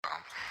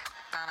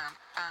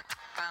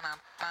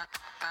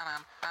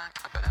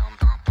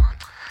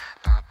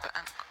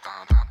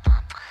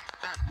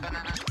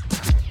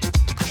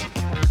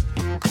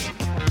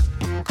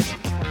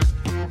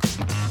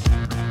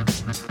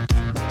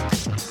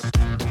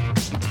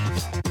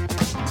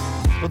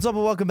What's up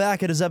and welcome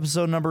back. It is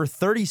episode number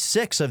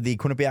 36 of the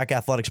Quinnipiac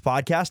Athletics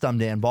Podcast. I'm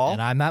Dan Ball.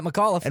 And I'm Matt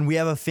McAuliffe. And we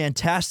have a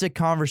fantastic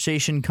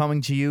conversation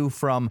coming to you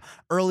from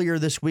earlier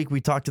this week. We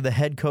talked to the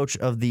head coach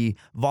of the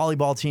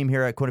volleyball team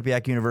here at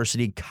Quinnipiac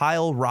University,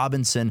 Kyle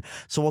Robinson.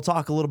 So we'll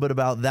talk a little bit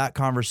about that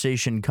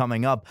conversation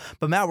coming up.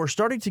 But Matt, we're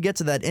starting to get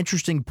to that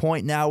interesting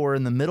point now. We're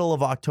in the middle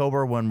of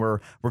October when we're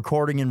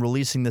recording and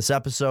releasing this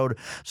episode.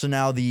 So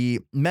now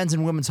the men's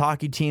and women's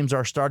hockey teams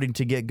are starting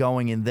to get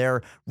going in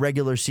their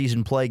regular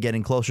season play,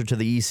 getting closer to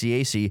the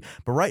ECAC.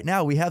 But right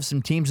now we have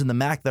some teams in the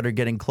MAC that are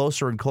getting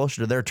closer and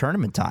closer to their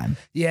tournament time.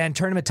 Yeah, and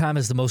tournament time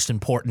is the most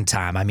important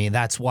time. I mean,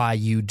 that's why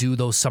you do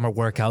those summer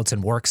workouts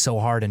and work so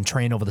hard and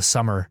train over the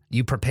summer.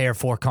 You prepare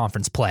for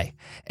conference play.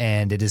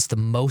 And it is the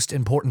most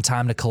important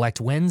time to collect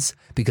wins,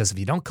 because if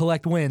you don't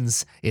collect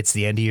wins, it's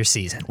the end of your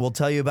season. We'll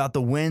tell you about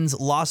the wins,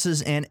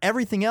 losses, and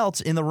everything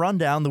else in the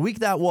rundown the week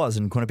that was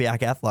in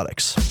Quinnipiac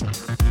Athletics.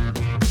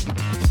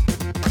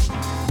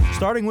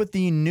 Starting with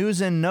the news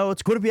and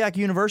notes, Quinnipiac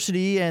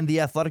University and the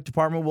athletic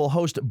department will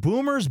host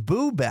Boomers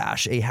Boo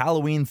Bash, a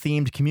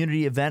Halloween-themed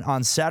community event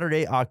on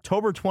Saturday,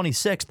 October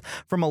 26th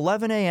from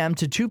 11 a.m.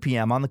 to 2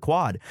 p.m. on the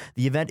quad.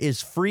 The event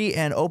is free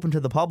and open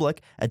to the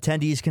public.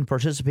 Attendees can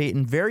participate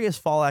in various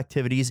fall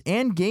activities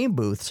and game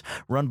booths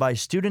run by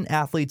student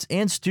athletes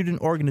and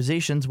student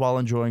organizations while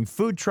enjoying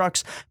food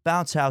trucks,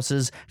 bounce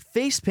houses,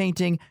 face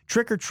painting,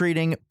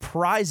 trick-or-treating,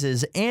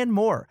 prizes, and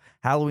more.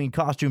 Halloween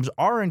costumes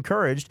are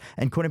encouraged,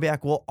 and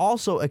Quinnipiac will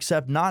also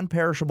accept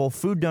non-perishable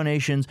food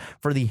donations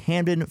for the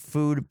Hamden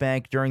Food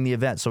Bank during the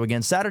event. So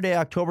again, Saturday,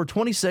 October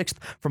 26th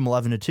from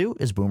 11 to 2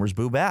 is Boomers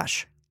Boo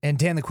Bash. And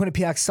Dan, the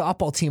Quinnipiac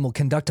softball team will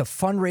conduct a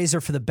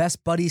fundraiser for the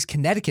Best Buddies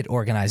Connecticut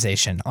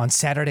organization. On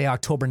Saturday,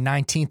 October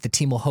 19th, the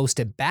team will host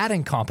a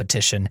batting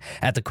competition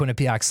at the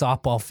Quinnipiac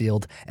softball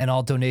field, and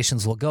all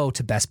donations will go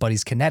to Best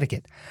Buddies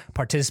Connecticut.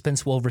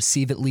 Participants will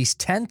receive at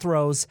least 10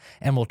 throws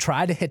and will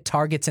try to hit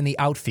targets in the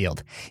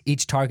outfield.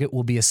 Each target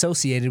will be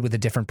associated with a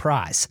different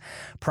prize.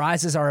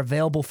 Prizes are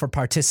available for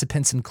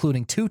participants,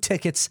 including 2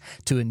 tickets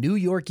to a New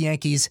York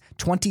Yankees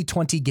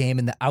 2020 game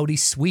in the Audi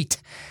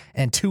Suite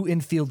and 2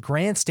 infield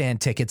grandstand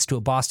tickets to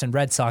a Boston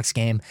Red Sox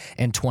game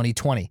in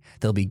 2020.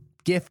 There'll be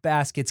gift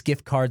baskets,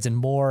 gift cards, and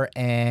more.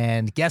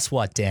 And guess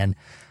what, Dan?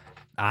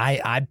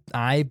 I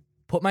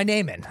put my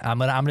name in. I'm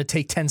gonna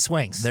take 10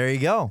 swings. There you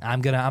go. I'm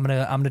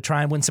gonna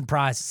try and win some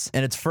prizes.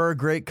 And it's for a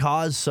great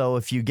cause, so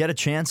if you get a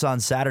chance on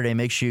Saturday,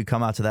 make sure you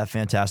come out to that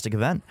fantastic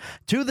event.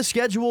 To the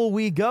schedule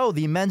we go.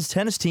 The men's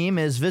tennis team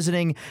is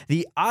visiting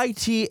the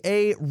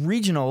ITA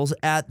Regionals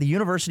at the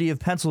University of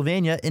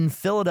Pennsylvania in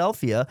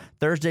Philadelphia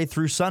Thursday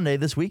through Sunday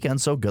this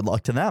weekend, so good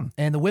luck to them.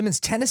 And the women's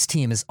tennis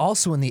team is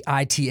also in the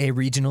ITA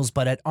Regionals,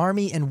 but at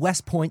Army in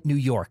West Point, New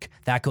York.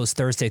 That goes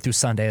Thursday through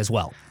Sunday as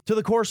well. To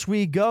the course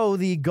we go.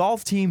 The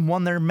golf team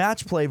won their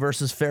match play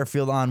versus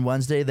Fairfield on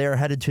Wednesday. They are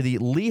headed to the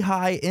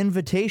Lehigh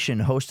Invitation,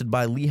 hosted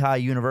by Lehigh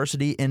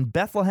University in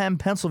Bethlehem,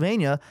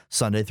 Pennsylvania,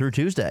 Sunday through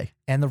Tuesday.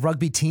 And the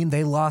rugby team,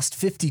 they lost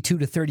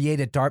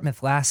 52-38 at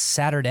Dartmouth last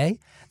Saturday.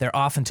 They're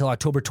off until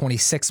October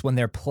 26th when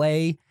their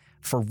play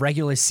for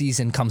regular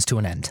season comes to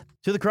an end.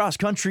 To the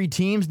cross-country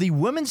teams, the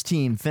women's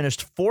team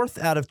finished 4th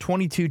out of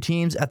 22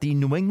 teams at the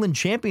New England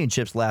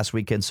Championships last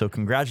weekend, so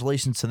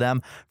congratulations to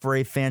them for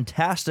a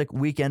fantastic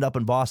weekend up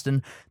in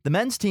Boston. The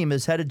men's team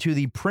is headed to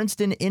the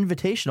Princeton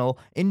Invitational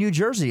in New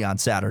Jersey on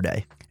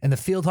Saturday. And the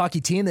field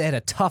hockey team, they had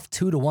a tough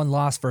 2-1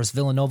 loss versus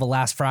Villanova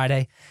last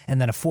Friday, and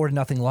then a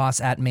 4-0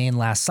 loss at Maine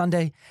last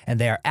Sunday, and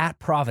they are at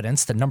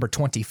Providence, the number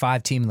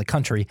 25 team in the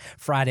country,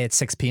 Friday at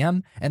 6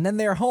 p.m., and then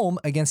they're home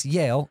against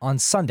Yale on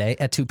Sunday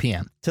at 2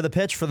 p.m. To the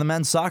pitch for the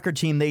men's soccer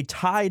team, they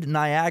tied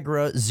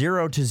Niagara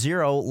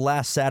 0-0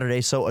 last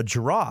Saturday, so a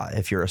draw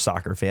if you're a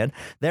soccer fan.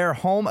 They're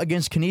home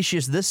against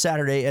Canisius this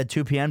Saturday at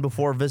 2 p.m.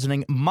 before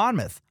visiting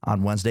Monmouth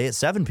on Wednesday at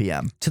 7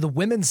 p.m. To the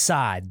women's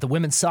side, the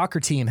women's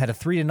soccer team had a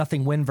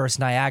 3-0 win versus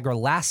Niagara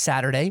last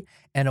Saturday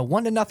and a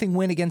 1-0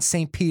 win against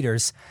St.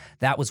 Peter's.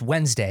 That was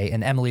Wednesday,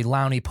 and Emily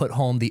Lowney put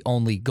home the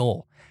only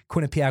goal.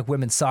 Quinnipiac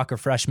women's soccer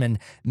freshman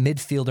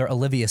midfielder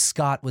Olivia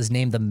Scott was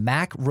named the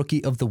MAC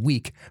Rookie of the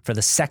Week for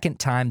the second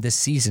time this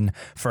season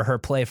for her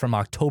play from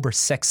October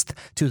 6th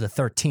to the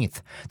 13th.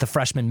 The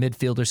freshman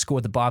midfielder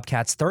scored the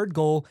Bobcats' third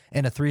goal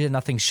in a 3-0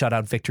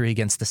 shutout victory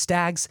against the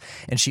Stags,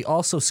 and she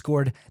also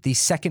scored the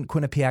second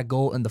Quinnipiac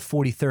goal in the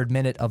 43rd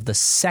minute of the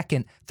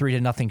second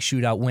 3-0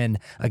 shootout win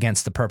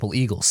against the Purple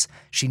Eagles.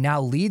 She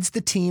now leads the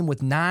team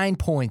with 9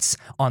 points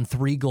on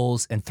 3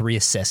 goals and 3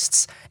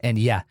 assists. And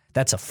yeah,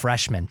 That's a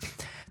freshman.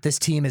 This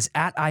team is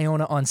at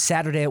Iona on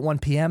Saturday at 1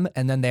 p.m.,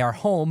 and then they are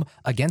home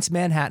against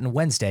Manhattan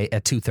Wednesday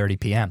at 2:30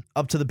 p.m.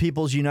 Up to the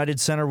People's United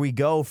Center we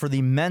go for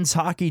the men's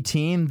hockey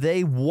team.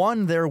 They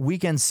won their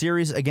weekend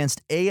series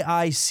against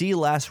AIC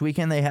last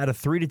weekend. They had a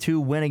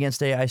 3-2 win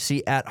against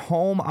AIC at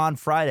home on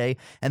Friday,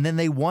 and then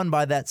they won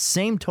by that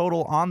same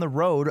total on the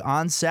road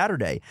on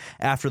Saturday.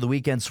 After the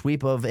weekend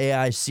sweep of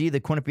AIC,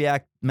 the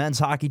Quinnipiac men's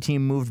hockey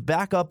team moved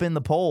back up in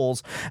the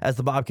polls as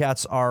the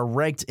Bobcats are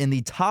ranked in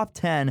the top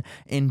 10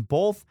 in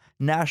both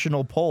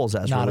national polls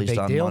as released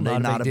on Monday.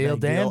 Not a big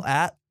deal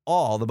at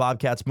all. The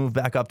Bobcats moved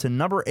back up to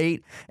number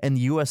 8 in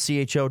the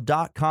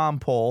USCHO.com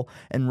poll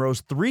and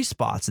rose 3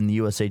 spots in the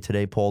USA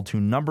Today poll to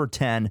number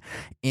 10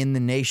 in the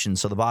nation.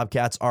 So the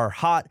Bobcats are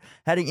hot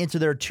heading into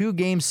their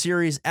 2-game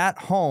series at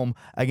home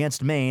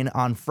against Maine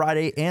on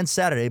Friday and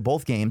Saturday,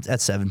 both games at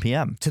 7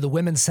 p.m. To the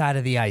women's side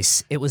of the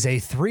ice, it was a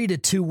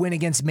 3-2 win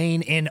against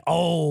Maine in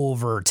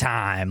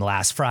overtime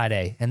last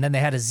Friday, and then they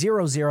had a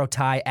 0-0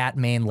 tie at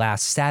Maine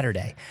last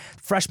Saturday.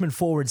 Freshman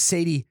forward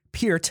Sadie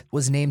Peart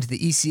was named the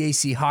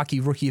ECAC Hockey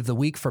Rookie of the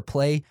Week for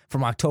play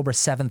from October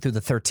 7th through the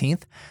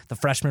 13th. The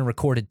freshman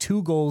recorded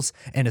 2 goals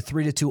and a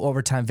 3-2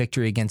 overtime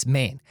victory against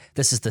Maine.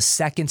 This is the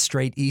second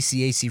straight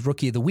ECAC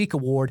Rookie of the Week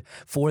award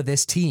for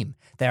this team.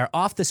 They are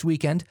off this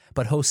weekend,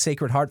 but host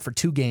Sacred Heart for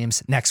 2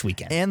 games next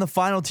weekend. And the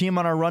final team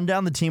on our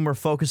rundown, the team we're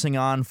focusing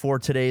on for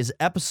today's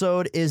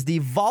episode, is the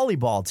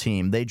volleyball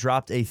team. They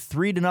dropped a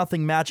 3-0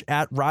 match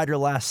at Ryder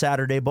last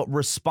Saturday, but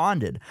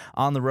responded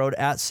on the road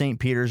at St.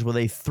 Peter's with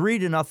a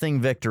 3-0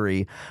 victory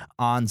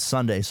on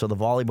Sunday. So the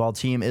volleyball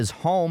team is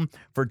home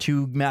for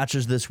 2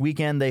 matches this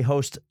weekend. They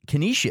host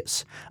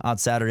Canisius on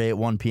Saturday at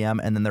 1 p.m.,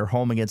 and then they're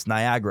home against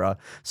Niagara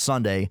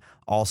Sunday,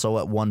 also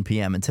at 1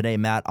 p.m. And today,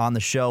 Matt, on the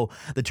show,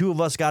 the two of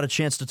us got a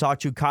chance to talk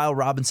to Kyle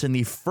Robinson,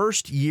 the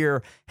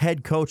first-year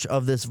head coach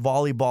of this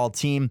volleyball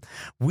team.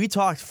 We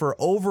talked for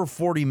over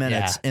 40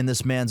 minutes in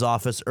this man's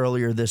office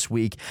earlier this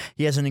week.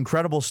 He has an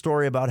incredible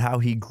story about how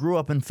he grew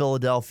up in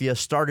Philadelphia,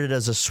 started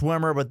as a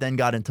swimmer, but then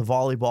got into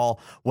volleyball,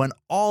 went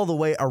all the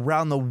way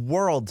around the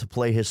world to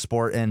play his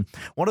sport. And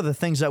one of the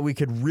things that we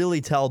could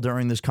really tell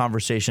during this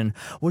conversation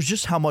was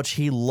just how much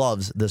he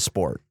loves the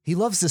sport. He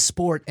loves the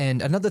sport,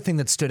 and another thing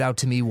that stood out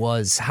to me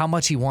was how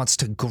much he wants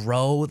to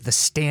grow the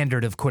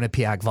standard of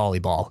Quinnipiac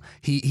volleyball.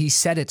 He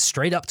said it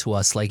straight up to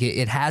us, like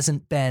it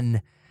hasn't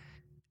been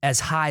as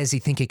high as he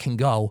think it can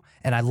go,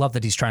 and I love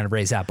that he's trying to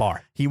raise that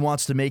bar. He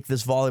wants to make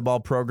this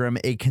volleyball program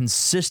a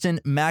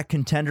consistent MAC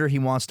contender. He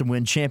wants to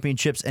win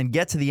championships and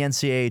get to the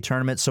NCAA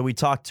tournament. So we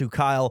talked to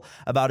Kyle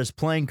about his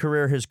playing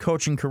career, his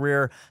coaching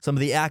career, some of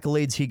the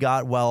accolades he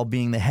got while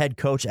being the head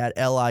coach at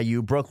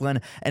LIU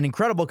Brooklyn. An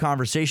incredible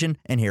conversation,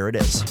 and here it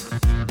is.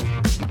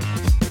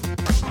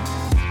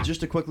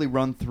 Just to quickly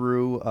run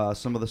through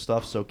some of the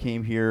stuff. So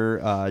came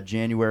here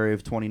January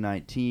of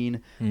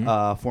 2019,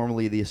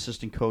 formerly the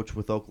assistant coach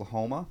with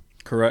Oklahoma.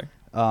 Correct.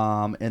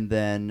 And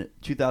then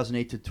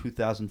 2008 to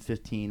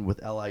 2015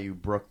 with LIU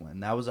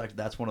Brooklyn.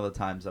 That's one of the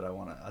times that I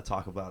want to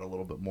talk about a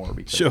little bit more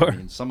because sure. I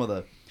mean, some of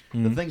the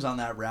things on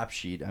that rap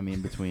sheet. I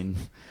mean, between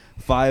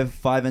five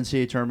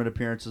NCAA tournament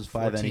appearances,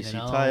 5 NEC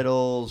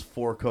titles,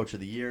 4 Coach of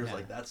the Years. Yeah.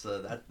 Like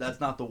that's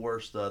not the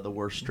worst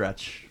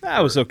stretch. That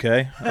was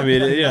okay. I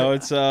mean,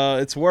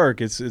 it's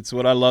work. It's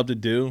what I love to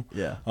do.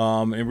 Yeah.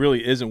 It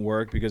really isn't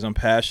work because I'm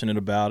passionate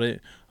about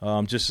it.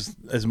 Just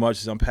as much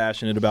as I'm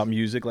passionate about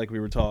music, like we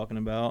were talking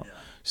about. Yeah.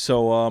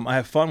 So I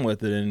have fun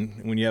with it,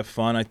 and when you have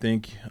fun, I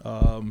think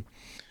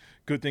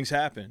good things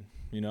happen.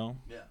 You know.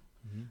 Yeah.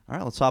 Mm-hmm. All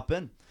right, let's hop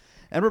in.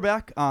 And we're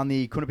back on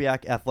the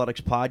Quinnipiac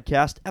Athletics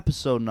Podcast,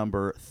 episode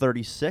number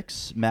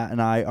 36. Matt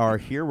and I are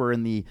here. We're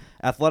in the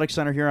Athletic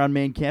Center here on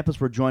main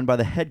campus. We're joined by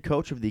the head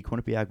coach of the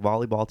Quinnipiac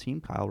volleyball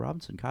team, Kyle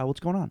Robinson. Kyle, what's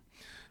going on?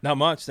 Not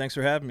much. Thanks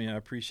for having me. I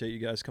appreciate you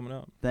guys coming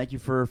up. Thank you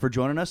for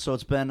joining us. So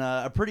it's been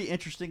a pretty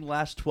interesting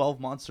last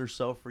 12 months or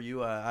so for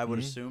you, I would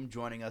assume,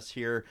 joining us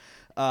here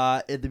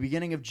at the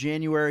beginning of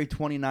January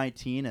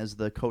 2019 as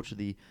the coach of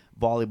the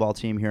volleyball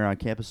team here on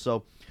campus.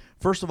 So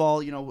first of all,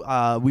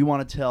 we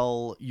want to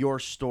tell your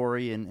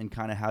story and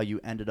kind of how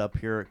you ended up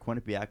here at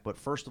Quinnipiac. But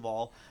first of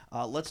all,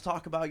 let's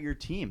talk about your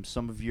team,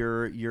 some of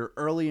your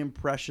early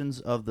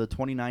impressions of the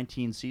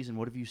 2019 season.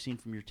 What have you seen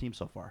from your team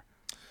so far?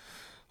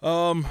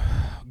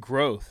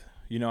 Growth,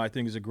 I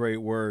think is a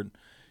great word.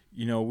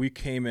 We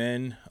came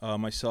in,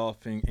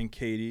 myself and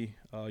Katie,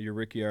 your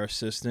Ricky, our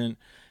assistant,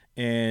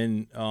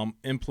 and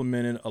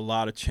implemented a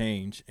lot of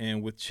change.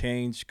 And with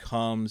change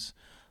comes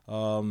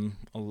a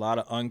lot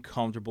of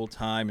uncomfortable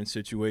time and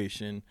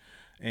situation,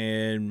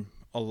 and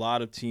a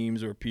lot of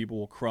teams or people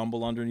will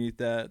crumble underneath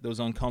those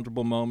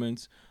uncomfortable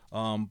moments.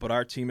 But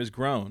our team has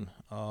grown.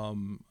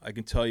 I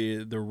can tell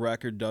you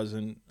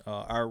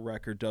our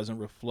record doesn't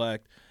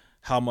reflect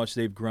how much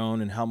they've grown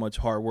and how much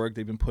hard work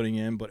they've been putting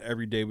in. But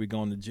every day we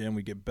go in the gym,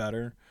 we get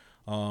better.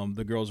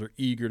 The girls are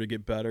eager to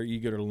get better,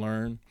 eager to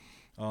learn,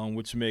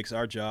 which makes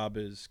our job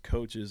as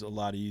coaches a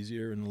lot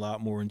easier and a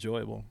lot more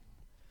enjoyable.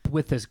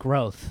 With this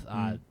growth,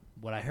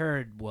 what I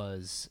heard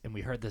was, and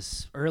we heard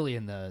this early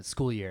in the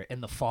school year,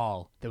 in the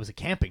fall, there was a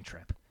camping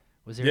trip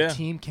was there a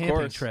team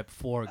camping trip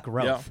for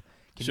growth? Yeah.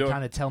 Can you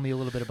kind of tell me a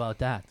little bit about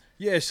that?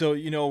 Yeah, so,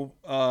 I'm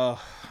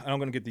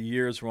going to get the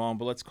years wrong,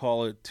 but let's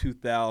call it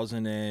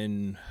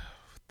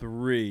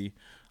 2003,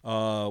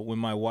 when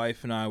my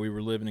wife and we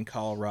were living in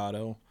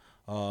Colorado.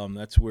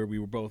 That's where we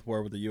both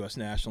were with the U.S.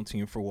 national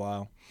team for a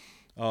while.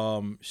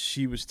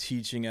 She was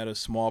teaching at a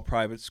small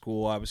private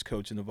school. I was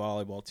coaching the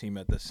volleyball team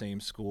at the same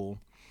school.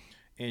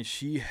 And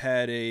she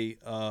had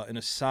an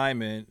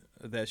assignment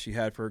that she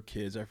had for her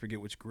kids. I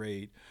forget which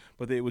grade,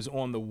 but it was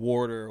on the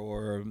water,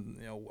 or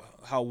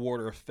how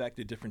water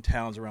affected different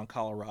towns around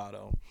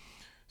Colorado.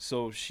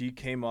 So she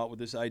came up with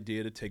this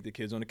idea to take the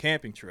kids on a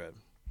camping trip.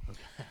 Okay.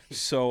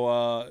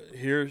 So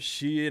here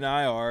she and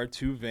I are,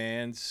 2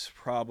 vans,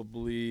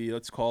 probably,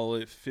 let's call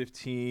it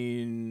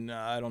 15,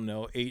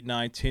 8,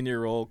 9,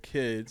 10-year-old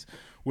kids,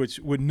 which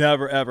would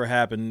never, ever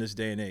happen in this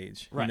day and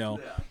age, right.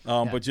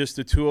 But just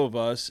the 2 of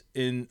us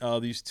in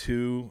these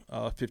 2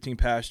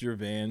 15-passenger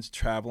vans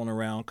traveling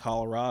around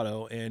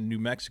Colorado and New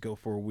Mexico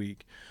for a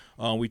week.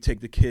 We take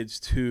the kids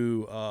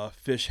to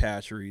fish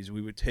hatcheries.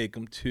 We would take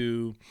them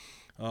to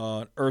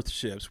earth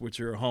ships, which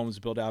are homes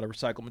built out of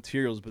recycled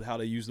materials, but how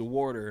they use the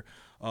water.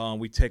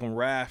 We take them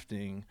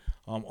rafting,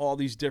 all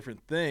these different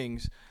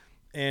things.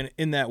 And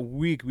in that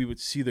week, we would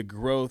see the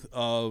growth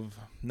of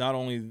not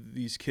only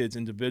these kids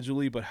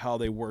individually, but how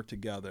they work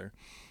together.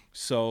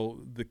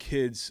 So the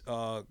kids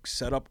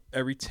set up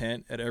every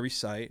tent at every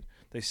site.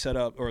 They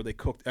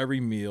cooked every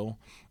meal.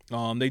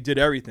 They did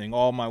everything.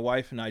 All my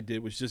wife and I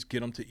did was just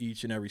get them to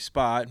each and every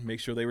spot, make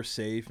sure they were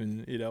safe,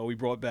 and we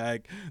brought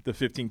back the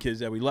 15 kids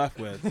that we left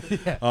with.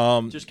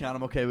 Just count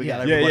them. Okay, we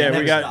got everybody.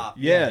 We got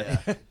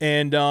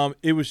And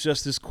it was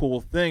just this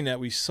cool thing that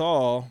we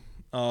saw,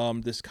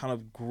 this kind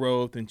of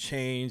growth and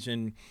change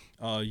and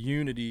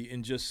unity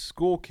in just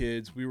school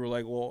kids. We were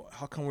like, well,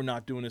 how come we're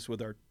not doing this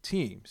with our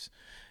teams?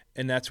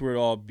 And that's where it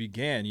all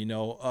began.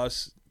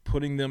 Us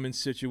putting them in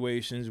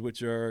situations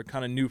which are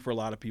kind of new for a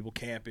lot of people,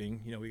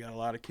 camping. We got a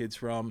lot of kids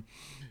from,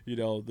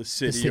 the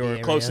city or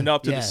area. Close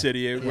enough to the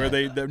city where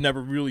they've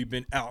never really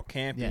been out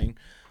camping,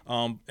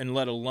 and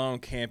let alone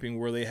camping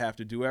where they have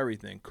to do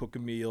everything: cook a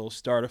meal,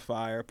 start a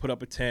fire, put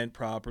up a tent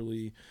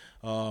properly,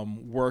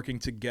 working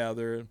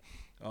together.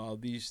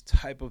 These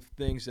type of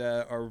things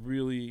that are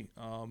really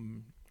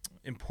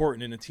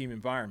important in a team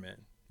environment,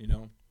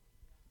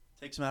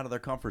 Takes them out of their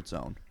comfort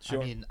zone.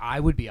 Sure. I mean, I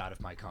would be out of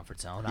my comfort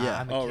zone.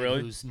 Yeah. I'm a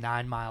kid who's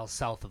 9 miles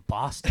south of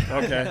Boston.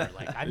 Okay.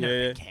 I've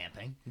never been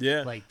camping.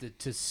 Yeah.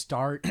 To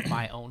start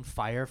my own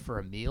fire for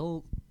a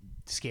meal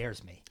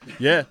scares me.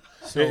 Yeah.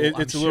 So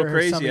it's a little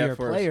crazy some of your at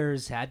first.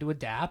 players had to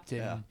adapt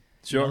and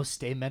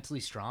stay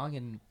mentally strong,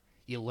 and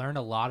you learn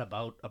a lot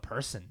about a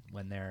person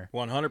when they're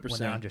 100% when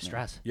they're under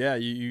stress. Yeah,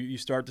 you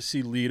start to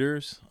see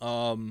leaders.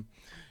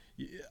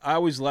 I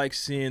always like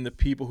seeing the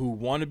people who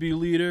want to be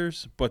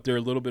leaders, but they're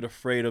a little bit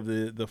afraid of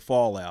the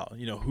fallout.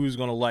 Who's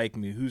going to like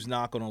me? Who's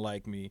not going to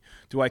like me?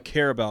 Do I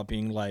care about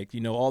being liked?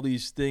 All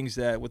these things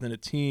that within a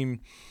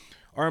team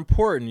are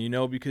important,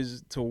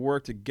 because to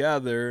work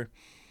together,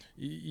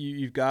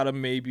 you've got to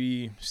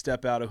maybe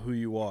step out of who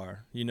you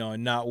are,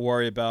 and not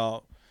worry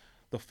about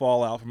the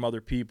fallout from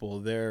other people.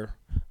 They're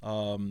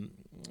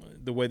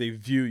the way they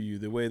view you,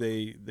 the way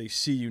they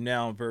see you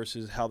now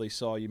versus how they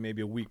saw you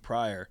maybe a week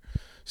prior.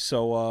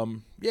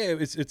 So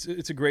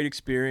it's a great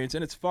experience,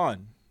 and it's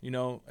fun.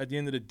 At the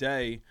end of the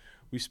day,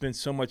 we spend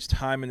so much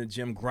time in the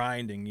gym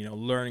grinding,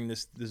 learning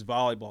this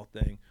volleyball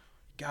thing.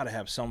 Got to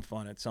have some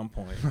fun at some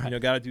point. Right.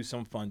 Got to do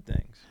some fun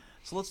things.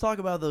 So let's talk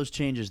about those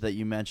changes that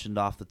you mentioned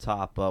off the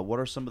top. What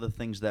are some of the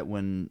things that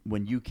when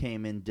you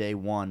came in day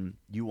one,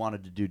 you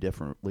wanted to do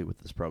differently with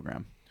this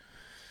program?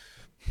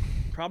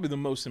 Probably the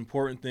most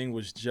important thing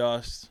was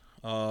just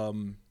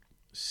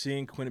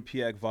seeing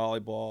Quinnipiac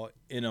volleyball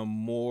in a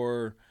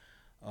more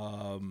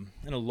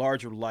in a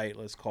larger light,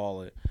 let's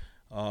call it.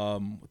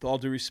 With all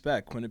due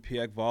respect,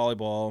 Quinnipiac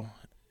volleyball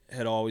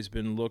had always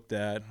been looked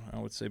at, I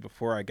would say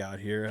before I got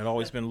here, had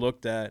always been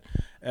looked at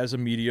as a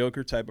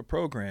mediocre type of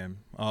program.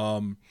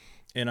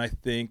 And I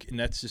think, and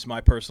that's just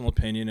my personal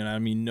opinion, and I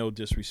mean no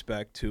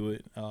disrespect to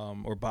it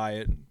or by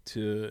it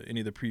to any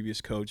of the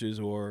previous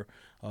coaches or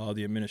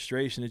the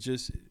administration. It's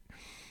just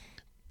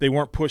they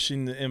weren't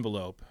pushing the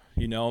envelope.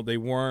 They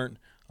weren't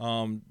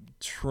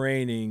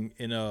training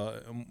in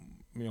a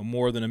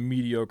more than a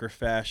mediocre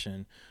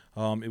fashion.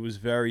 It was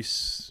very,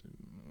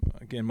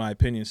 again, my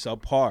opinion,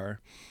 subpar.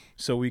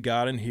 So we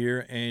got in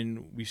here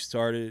and we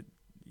started,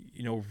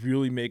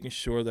 really making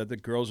sure that the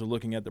girls are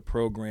looking at the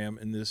program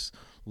in this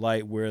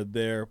light where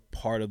they're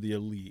part of the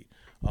elite.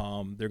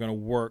 They're going to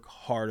work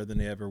harder than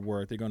they ever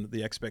worked.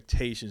 The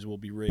expectations will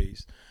be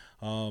raised.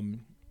 And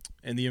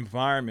the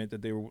environment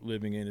that they were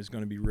living in is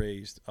going to be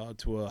raised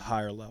to a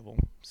higher level.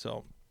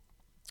 So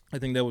I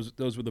think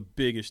those were the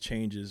biggest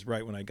changes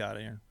right when I got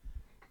here.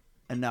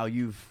 And now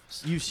you've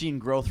seen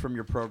growth from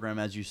your program,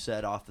 as you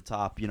said off the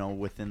top,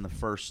 within the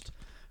first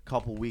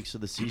couple weeks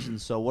of the season.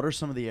 So what are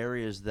some of the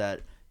areas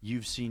that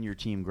you've seen your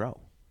team grow?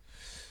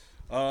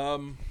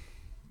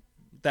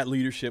 That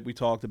leadership we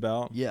talked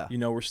about. Yeah.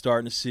 We're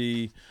starting to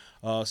see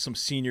some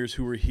seniors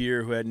who were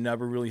here who had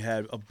never really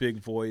had a big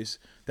voice.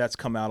 That's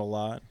come out a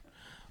lot.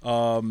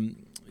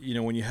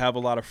 When you have a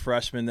lot of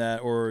freshmen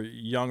or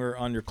younger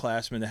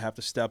underclassmen that have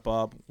to step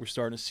up, we're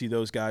starting to see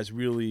those guys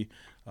really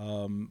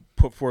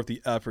put forth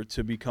the effort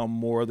to become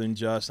more than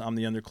just I'm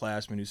the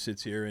underclassman who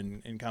sits here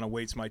and kind of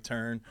waits my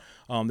turn.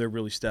 They're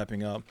really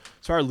stepping up.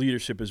 So our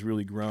leadership has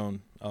really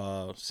grown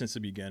since the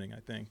beginning, I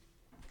think.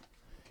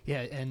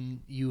 Yeah,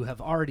 and you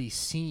have already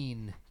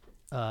seen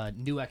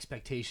new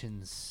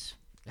expectations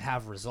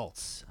have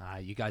results.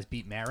 You guys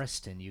beat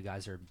Marist, and you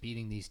guys are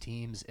beating these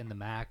teams in the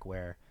MAC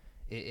where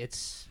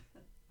it's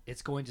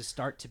going to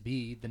start to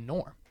be the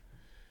norm.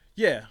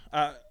 Yeah,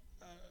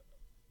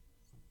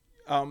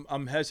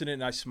 I'm hesitant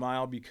and I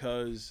smile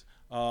because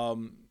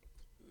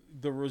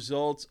the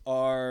results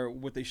are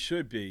what they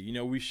should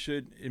be. We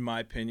should, in my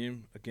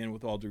opinion, again,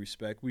 with all due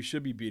respect, we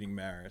should be beating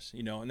Marist,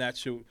 and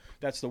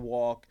that's the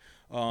walk.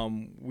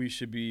 We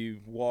should be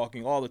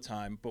walking all the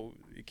time, but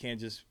it can't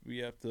just, we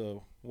have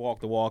to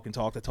walk the walk and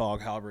talk the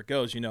talk, however it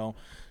goes,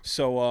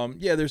 So,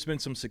 there's been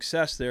some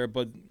success there,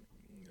 but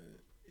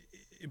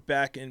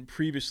back in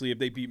previously, if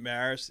they beat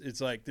Marist,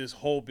 it's like this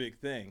whole big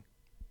thing.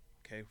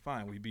 Okay,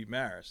 fine, we beat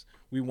Marist.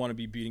 We want to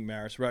be beating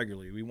Marist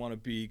regularly. We want to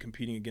be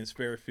competing against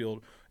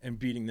Fairfield and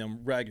beating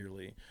them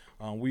regularly.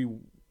 We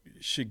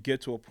should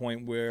get to a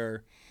point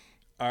where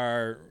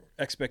our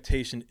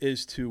expectation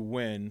is to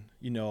win,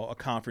 a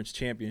conference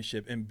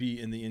championship and be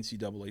in the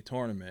NCAA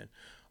tournament.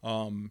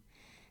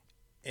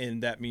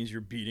 And that means you're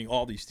beating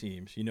all these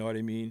teams, you know what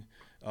I mean?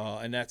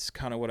 And that's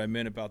kind of what I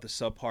meant about the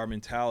subpar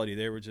mentality.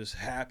 They were just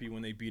happy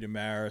when they beat a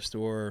Marist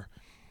or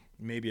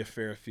maybe a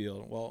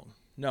Fairfield. Well,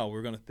 no,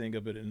 we're going to think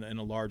of it in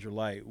a larger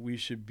light. We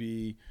should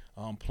be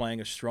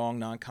playing a strong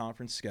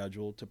non-conference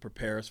schedule to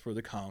prepare us for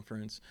the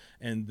conference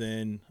and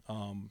then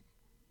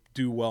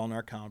do well in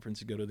our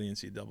conference and go to the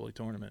NCAA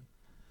tournament.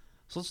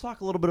 So let's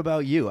talk a little bit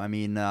about you. I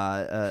mean,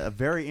 a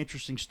very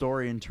interesting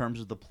story in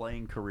terms of the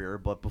playing career.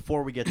 But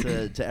before we get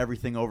to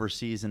everything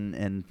overseas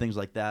and things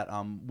like that,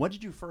 when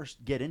did you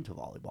first get into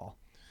volleyball?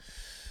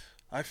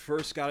 I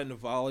first got into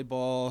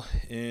volleyball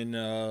in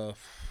I'm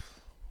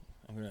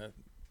going to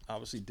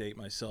obviously date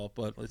myself,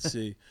 but let's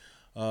see,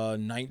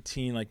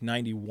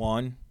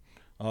 91.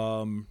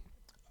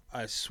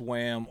 I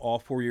swam all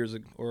 4 years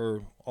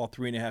or all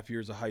 3.5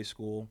 years of high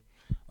school,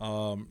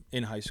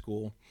 in high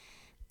school.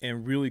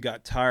 And really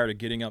got tired of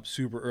getting up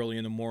super early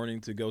in the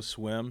morning to go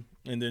swim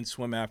and then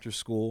swim after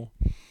school.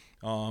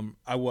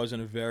 I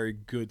wasn't a very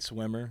good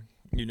swimmer,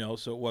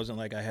 so it wasn't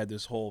like I had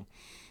this whole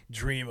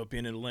dream of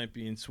being an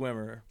Olympian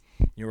swimmer,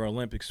 or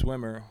Olympic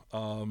swimmer.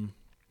 And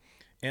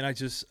I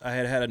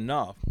had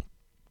enough.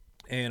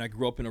 And I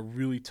grew up in a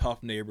really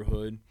tough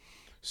neighborhood.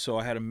 So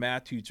I had a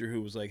math teacher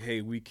who was like,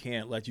 hey, we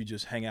can't let you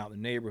just hang out in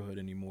the neighborhood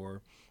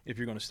anymore if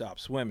you're going to stop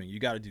swimming. You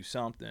got to do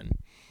something.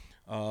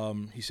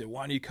 He said,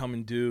 why don't you come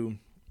and do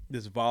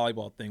this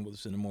volleyball thing with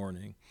us in the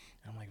morning?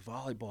 And I'm like,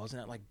 volleyball, isn't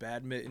that like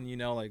badminton,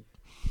 like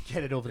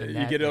get it over the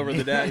net. You get over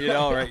the net,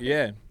 right?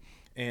 Yeah.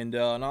 And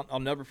I'll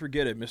never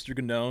forget it. Mr.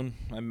 Ganone,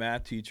 my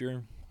math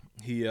teacher,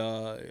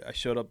 I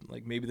showed up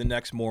like maybe the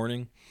next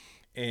morning,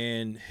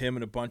 and him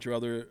and a bunch of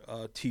other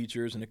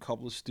teachers and a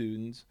couple of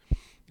students,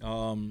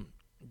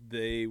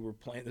 they were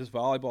playing this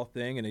volleyball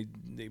thing, and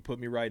they put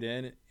me right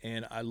in,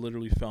 and I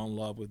literally fell in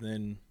love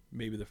within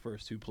maybe the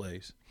first two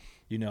plays.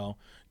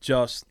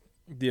 Just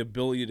the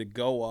ability to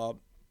go up,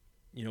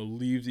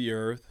 leave the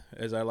earth,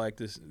 as I like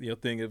to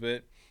think of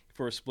it,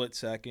 for a split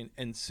second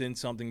and send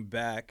something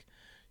back,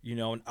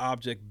 an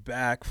object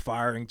back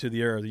firing to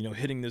the earth,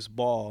 hitting this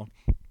ball.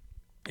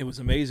 It was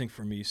amazing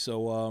for me.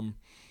 So,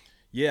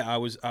 I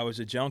was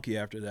a junkie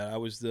after that. I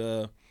was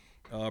the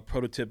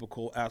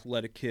prototypical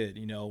athletic kid.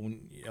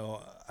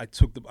 I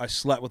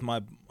slept with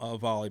my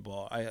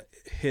volleyball. I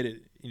hit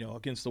it,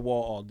 against the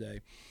wall all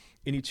day.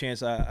 Any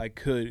chance I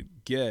could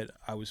get,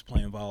 I was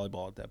playing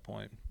volleyball at that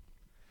point.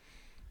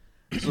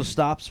 So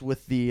stops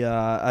with the,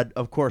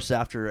 of course,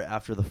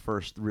 after the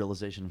first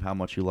realization of how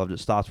much you loved it,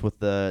 stops with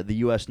the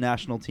U.S.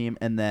 national team,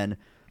 and then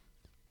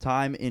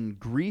time in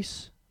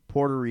Greece,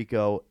 Puerto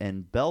Rico,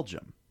 and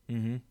Belgium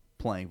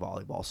playing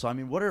volleyball. So, I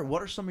mean, what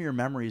are some of your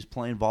memories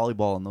playing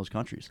volleyball in those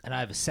countries? And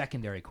I have a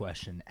secondary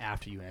question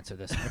after you answer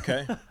this.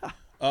 Okay.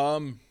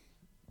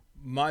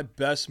 My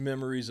best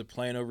memories of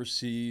playing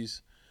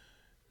overseas,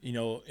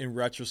 in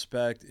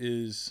retrospect,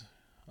 is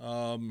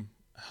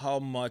how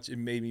much it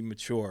made me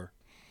mature.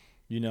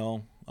 In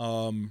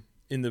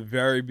the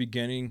very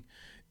beginning,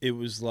 it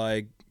was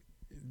like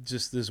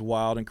just this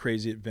wild and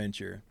crazy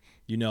adventure.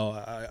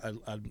 I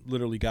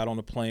literally got on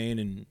a plane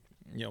and,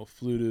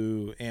 flew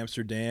to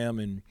Amsterdam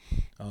and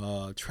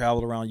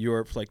traveled around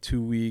Europe for like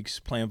 2 weeks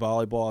playing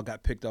volleyball. I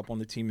got picked up on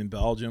the team in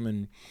Belgium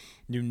and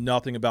knew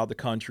nothing about the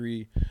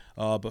country,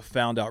 but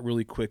found out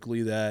really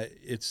quickly that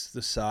it's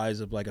the size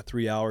of like a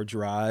 3-hour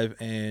drive,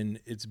 and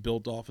it's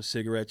built off of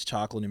cigarettes,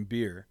 chocolate, and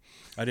beer.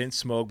 I didn't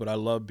smoke, but I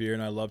love beer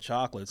and I love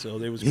chocolate, so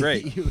it was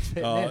great.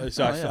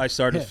 I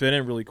started to fit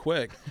in really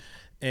quick.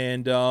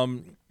 And,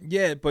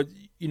 but,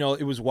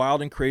 it was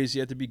wild and crazy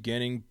at the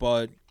beginning,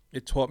 but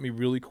it taught me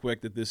really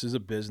quick that this is a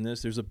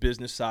business. There's a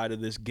business side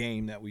of this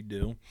game that we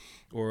do,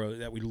 or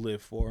that we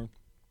live for.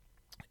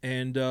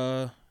 And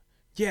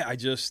yeah, I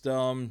just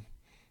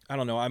I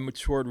don't know. I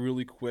matured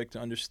really quick to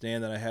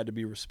understand that I had to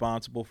be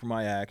responsible for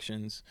my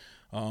actions.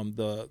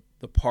 The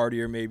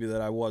partier maybe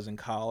that I was in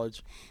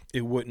college,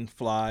 it wouldn't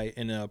fly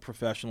in a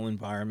professional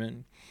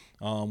environment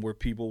where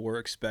people were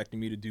expecting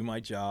me to do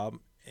my job,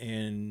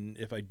 and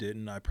if I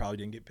didn't, I probably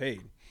didn't get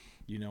paid.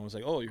 You know, it's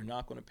like, oh, you're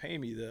not going to pay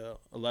me the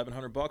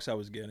 $1,100 I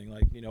was getting,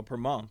 like, you know, per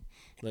month.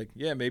 Like,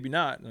 yeah, maybe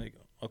not. Like,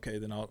 okay,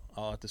 then I'll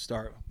have to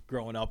start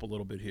growing up a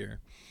little bit here.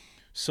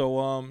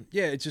 So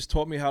yeah, it just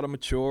taught me how to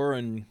mature,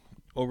 and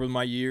over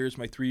my years,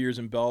 my 3 years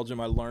in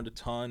Belgium, I learned a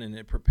ton, and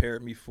it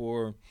prepared me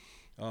for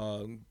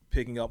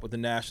picking up with the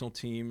national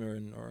team, or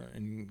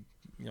you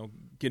know,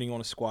 getting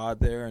on a squad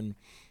there, and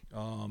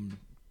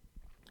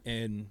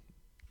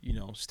you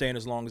know, staying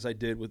as long as I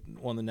did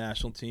on the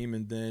national team,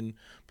 and then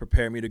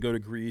prepare me to go to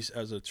Greece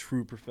as a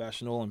true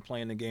professional and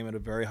playing the game at a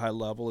very high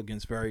level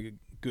against very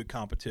good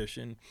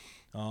competition,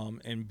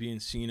 and being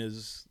seen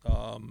as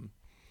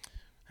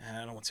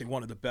I don't want to say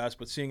one of the best,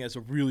 but seeing as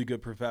a really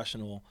good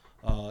professional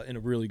in a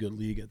really good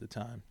league at the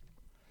time.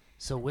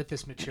 So with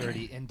this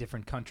maturity in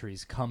different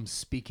countries comes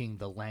speaking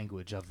the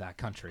language of that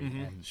country.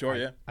 Mm-hmm. And sure,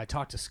 yeah. I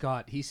talked to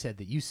Scott. He said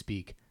that you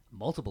speak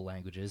multiple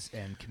languages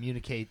and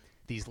communicate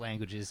these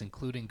languages,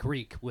 including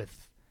Greek,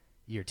 with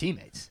your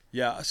teammates.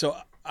 Yeah, so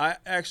I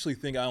actually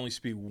think I only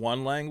speak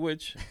one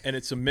language, and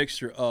it's a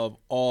mixture of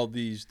all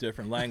these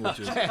different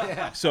languages.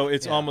 Yeah. So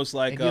it's almost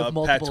like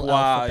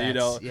patois, you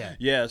know.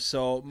 Yeah,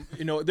 so,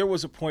 you know, there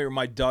was a point where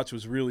my Dutch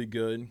was really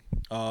good,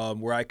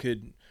 where I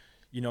could,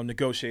 you know,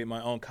 negotiate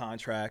my own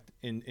contract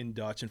in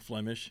Dutch and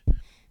Flemish.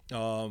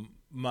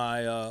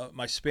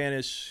 My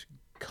Spanish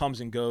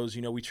comes and goes.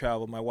 You know, we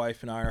travel, my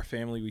wife and I, our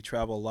family, we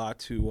travel a lot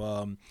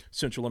to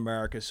Central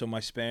America, so my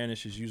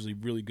Spanish is usually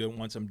really good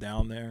once I'm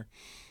down there.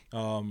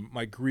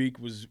 My Greek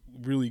was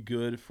really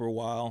good for a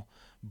while,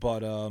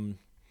 but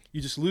you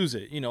just lose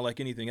it, you know, like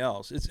anything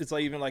else. It's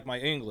like even like my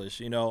English,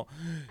 you know,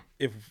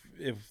 if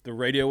the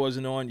radio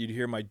wasn't on, you'd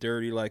hear my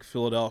dirty like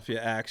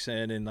Philadelphia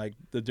accent and like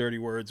the dirty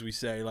words we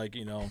say, like,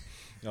 you know,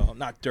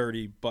 not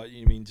dirty, but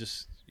you mean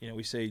just, you know,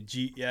 we say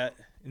 "jeet yet"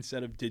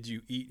 instead of "did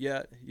you eat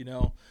yet," you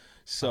know.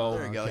 So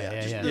there you go.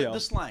 Yeah, yeah. The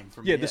slang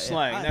for me. Yeah, the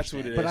slang. That's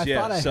what it is. But I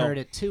thought I heard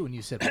it too when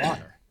you said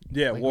water.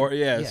 Yeah,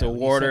 like, so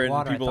water, and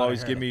water, people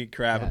always give me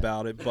crap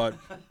about it, but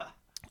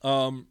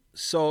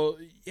so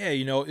yeah,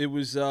 you know, it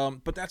was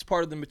but that's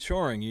part of the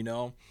maturing, you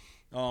know.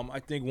 I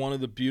think one of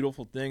the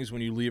beautiful things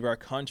when you leave our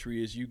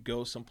country is you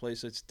go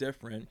someplace that's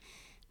different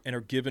and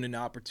are given an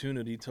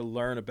opportunity to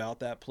learn about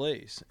that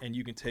place, and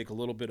you can take a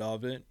little bit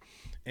of it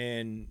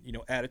and, you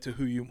know, add it to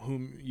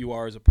whom you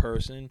are as a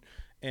person,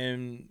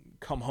 and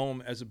come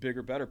home as a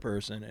bigger, better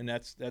person. And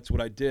that's what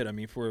I did. I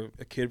mean, for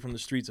a kid from the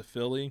streets of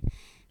Philly,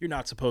 you're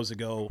not supposed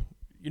to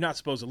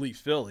leave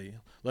Philly,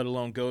 let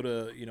alone go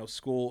to, you know,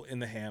 school in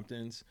the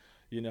Hamptons,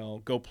 you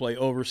know, go play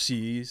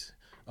overseas,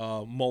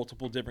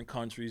 multiple different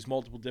countries,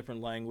 multiple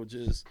different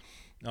languages.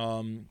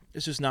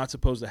 It's just not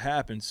supposed to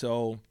happen.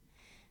 So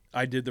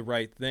I did the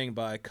right thing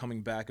by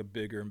coming back a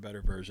bigger and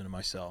better version of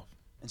myself.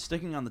 And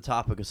sticking on the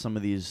topic of some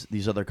of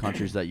these other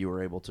countries that you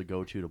were able to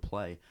go to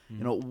play,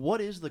 you know,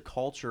 what is the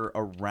culture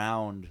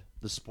around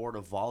the sport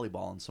of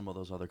volleyball in some of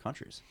those other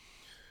countries?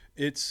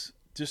 It's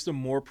just a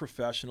more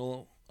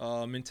professional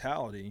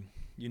mentality,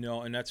 you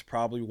know, and that's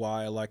probably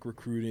why I like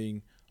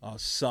recruiting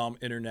some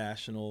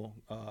international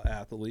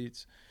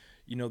athletes.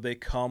 You know, they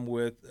come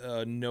with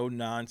no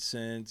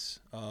nonsense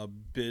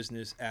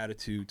business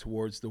attitude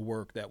towards the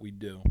work that we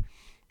do.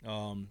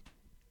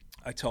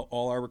 I tell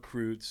all our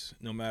recruits,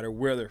 no matter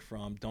where they're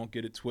from, don't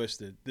get it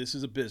twisted. This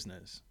is a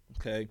business,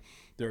 okay?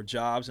 There are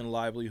jobs and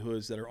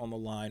livelihoods that are on the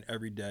line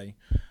every day.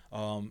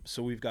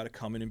 So we've got to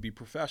come in and be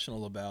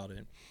professional about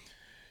it.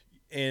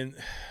 And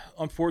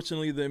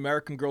unfortunately, the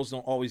American girls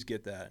don't always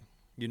get that,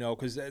 you know,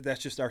 because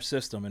that's just our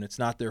system, and it's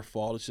not their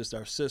fault. It's just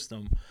our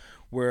system,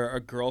 where a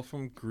girl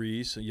from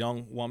Greece, a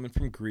young woman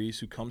from Greece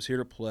who comes here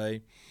to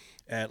play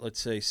at, let's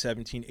say,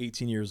 17,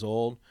 18 years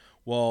old,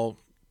 well,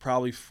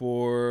 probably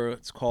for,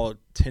 let's call it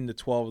 10 to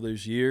 12 of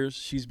those years,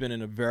 she's been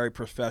in a very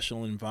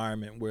professional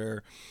environment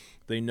where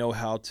they know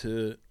how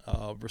to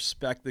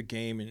respect the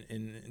game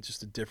in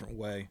just a different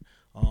way.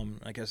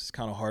 I guess it's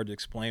kind of hard to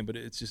explain, but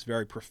it's just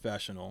very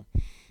professional.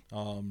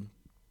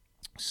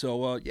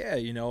 So yeah,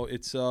 you know,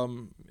 it's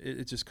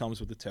it just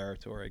comes with the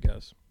territory, I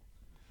guess.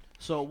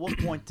 So, at what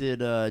point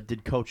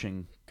did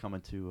coaching come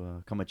into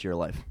your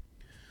life?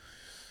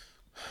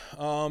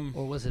 Or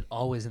was it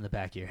always in the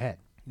back of your head?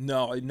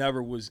 No, it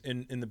never was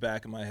in the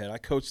back of my head. I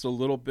coached a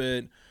little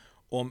bit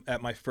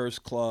at my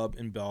first club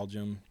in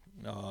Belgium,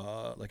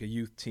 like a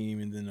youth team,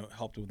 and then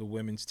helped with the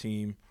women's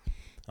team.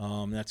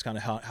 That's kind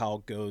of how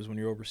it goes when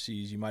you're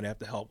overseas. You might have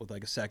to help with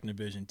like a second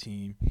division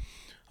team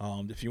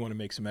if you want to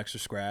make some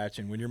extra scratch.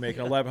 And when you're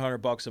making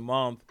 $1,100 a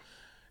month,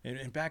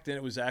 and back then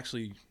it was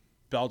actually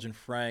Belgian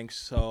francs,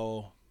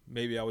 so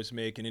maybe I was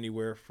making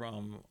anywhere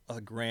from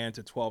 $1,000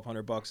 to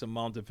 $1,200 a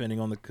month, depending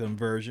on the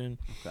conversion.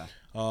 Okay.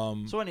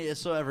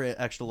 So every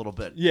extra little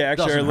bit. Yeah,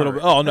 actually doesn't a little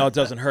hurt. bit. Oh no, it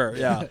doesn't hurt.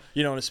 Yeah,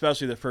 and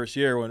especially the first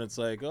year when it's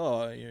like,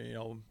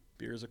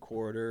 beer's a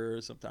quarter,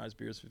 sometimes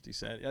beer's 50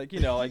 cents.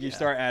 You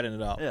start adding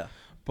it up. Yeah.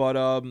 But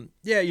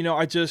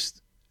I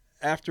just,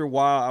 after a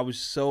while, I was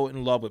so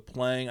in love with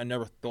playing, I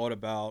never thought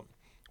about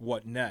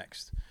what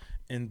next.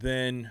 And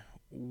then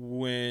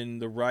when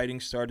the writing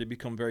started to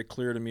become very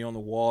clear to me on the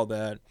wall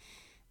that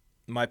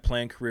my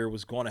playing career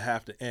was going to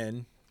have to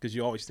end, because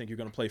you always think you're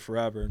going to play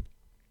forever.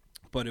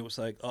 But it was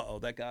like,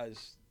 that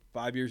guy's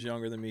 5 years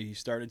younger than me. He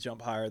started to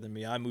jump higher than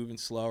me. I'm moving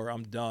slower.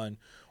 I'm done.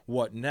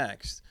 What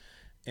next?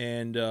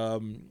 And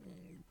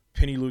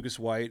Penny Lucas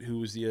White, who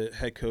was the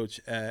head coach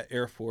at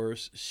Air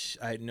Force,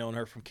 I had known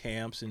her from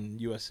camps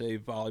and USA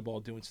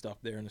volleyball, doing stuff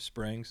there in the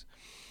springs.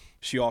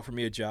 She offered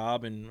me a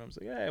job, and I was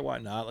like, hey, why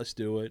not? Let's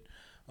do it.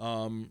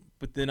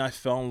 But then I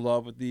fell in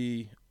love with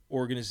the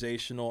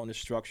organizational and the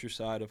structure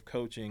side of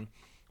coaching,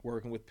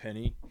 working with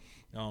Penny,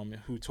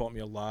 who taught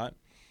me a lot.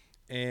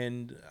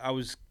 And I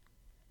was,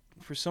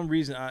 for some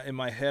reason, in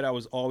my head, I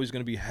was always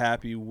going to be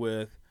happy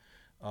with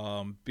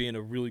being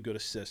a really good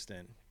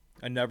assistant.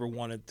 I never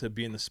wanted to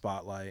be in the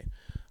spotlight.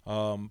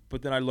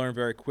 But then I learned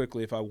very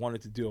quickly, if I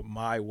wanted to do it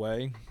my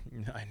way,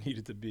 I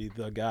needed to be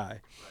the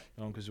guy.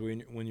 Because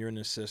when you're an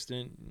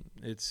assistant,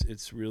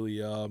 it's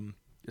really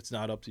it's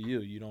not up to you.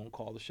 You don't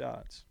call the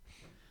shots.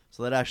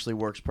 So that actually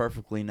works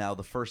perfectly. Now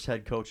the first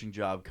head coaching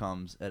job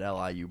comes at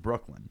LIU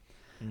Brooklyn.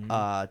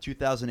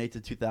 2008 to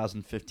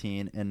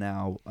 2015, and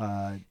now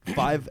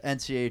 5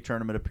 NCAA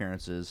tournament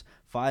appearances,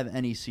 5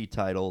 NEC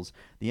titles,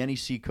 the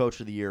NEC Coach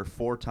of the Year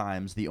 4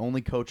 times, the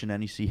only coach in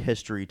NEC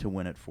history to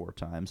win it 4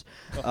 times.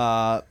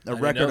 A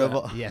record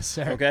of yes,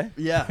 sir. Okay.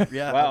 Yeah.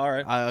 Wow. All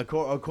right.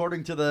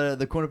 According to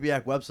the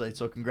Quinnipiac website,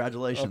 so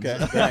congratulations. Okay.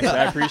 Thanks.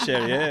 I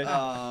appreciate it.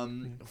 Yeah.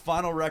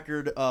 Final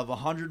record of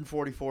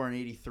 144 and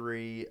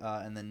 83,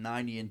 and then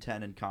 90 and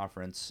 10 in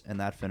conference, and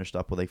that finished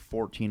up with a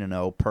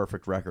 14-0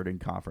 perfect record in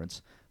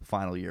conference.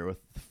 Final year with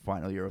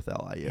LIU.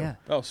 Yeah.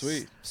 Oh,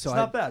 sweet. So it's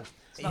not bad.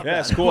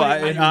 It's cool.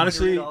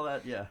 Honestly,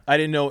 yeah. I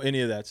didn't know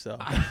any of that stuff.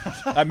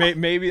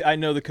 Maybe I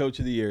know the Coach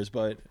of the Years,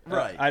 but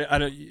right. I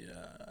don't.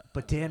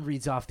 But Dan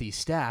reads off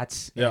these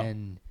stats,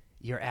 and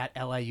you're at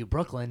LIU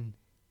Brooklyn.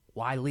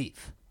 Why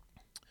leave?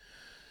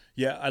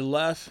 Yeah, I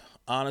left.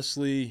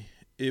 Honestly,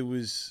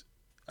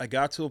 I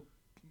got to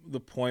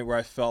the point where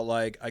I felt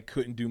like I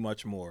couldn't do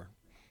much more.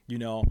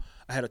 I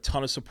had a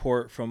ton of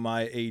support from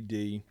my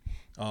AD,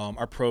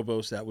 our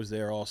provost that was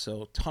there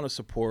also, ton of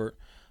support.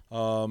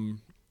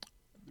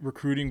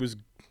 Recruiting was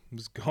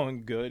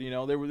going good.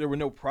 There were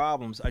no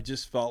problems. I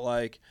just felt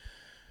like,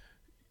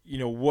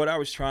 what I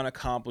was trying to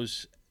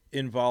accomplish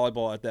in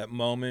volleyball at that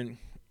moment,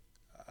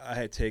 I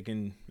had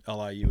taken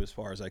LIU as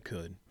far as I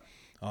could.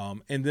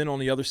 And then on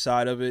the other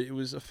side of it, it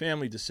was a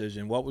family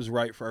decision. What was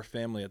right for our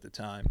family at the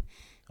time?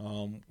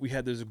 We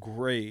had this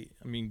great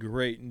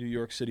New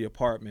York City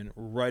apartment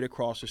right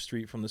across the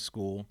street from the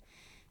school.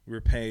 We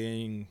were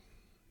paying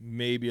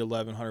maybe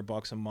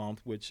 $1,100 a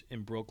month, which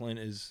in Brooklyn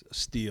is a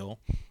steal.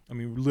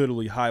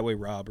 Literally highway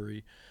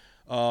robbery.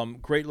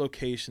 Great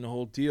location, the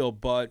whole deal,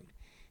 but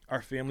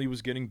our family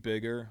was getting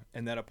bigger,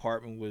 and that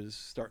apartment was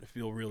starting to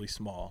feel really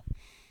small.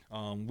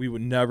 We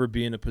would never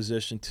be in a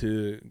position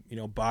to,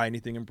 buy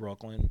anything in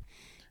Brooklyn,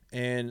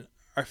 and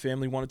our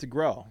family wanted to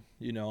grow,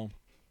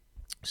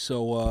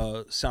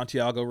 So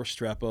Santiago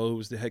Restrepo, who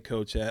was the head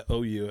coach at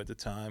OU at the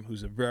time,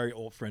 who's a very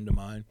old friend of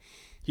mine,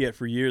 he had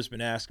for years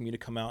been asking me to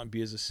come out and be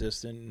his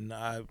assistant, and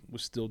I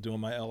was still doing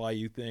my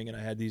LIU thing, and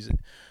I had these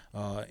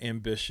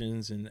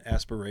ambitions and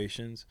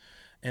aspirations.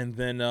 And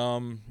then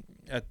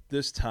at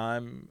this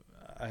time,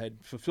 I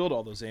had fulfilled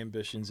all those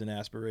ambitions and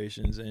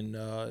aspirations, and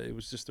it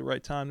was just the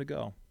right time to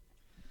go.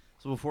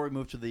 So before we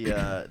move to the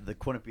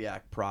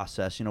Quinnipiac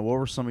process, what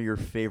were some of your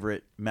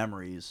favorite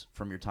memories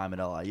from your time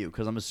at LIU?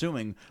 Because I'm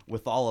assuming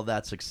with all of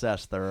that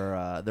success, there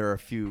are a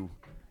few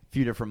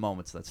different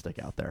moments that stick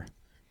out there.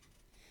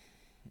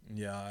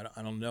 Yeah,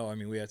 I don't know.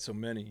 We had so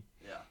many.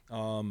 Yeah.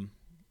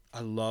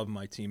 I love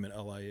my team at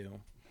LIU,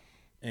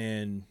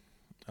 and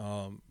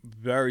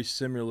very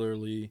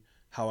similarly,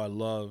 how I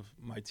love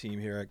my team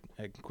here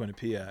at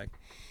Quinnipiac.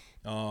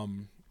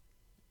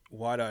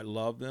 Why do I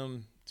love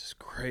them? Just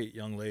great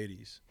young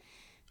ladies.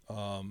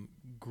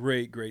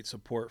 Great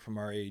support from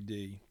our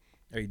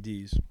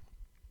ADs.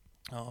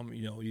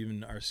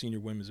 Even our senior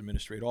women's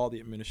administrator, all the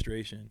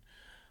administration.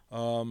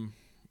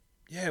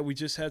 We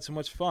just had so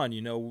much fun.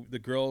 The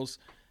girls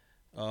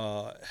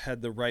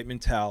had the right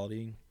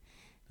mentality.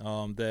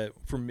 That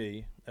for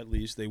me, at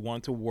least, they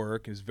wanted to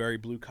work. It was very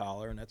blue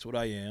collar, and that's what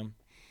I am.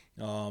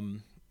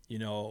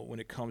 When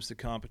it comes to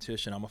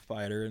competition, I'm a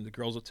fighter, and the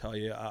girls will tell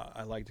you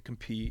I like to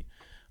compete,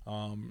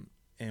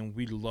 and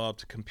we love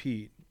to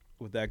compete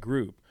with that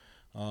group.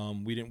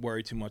 We didn't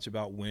worry too much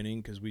about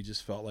winning because we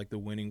just felt like the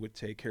winning would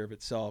take care of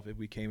itself if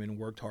we came in and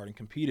worked hard and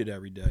competed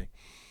every day.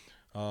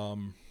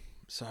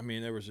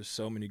 There was just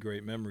so many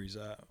great memories.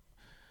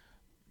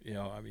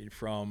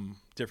 From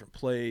different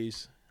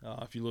plays.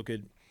 If you look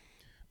at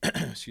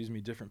excuse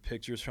me, different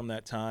pictures from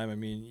that time. I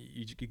mean,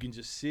 you can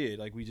just see it.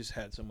 Like, we just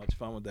had so much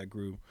fun with that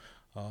group.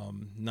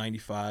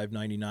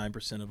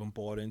 99% of them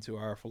bought into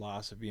our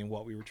philosophy and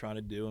what we were trying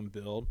to do and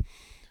build.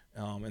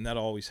 And that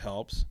always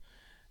helps.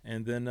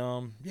 And then,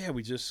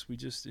 we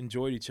just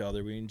enjoyed each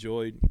other. We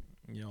enjoyed,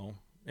 and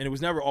it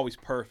was never always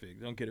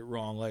perfect. Don't get it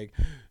wrong. Like,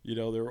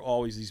 there were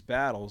always these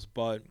battles,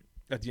 but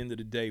at the end of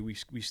the day,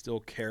 we still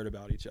cared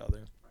about each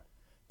other.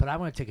 But I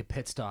want to take a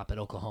pit stop at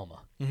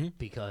Oklahoma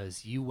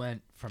because you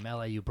went from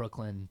LIU,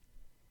 Brooklyn,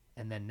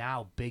 and then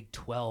now Big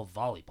 12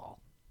 volleyball.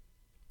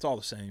 It's all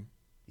the same.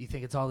 You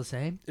think it's all the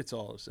same? It's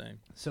all the same.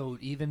 So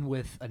even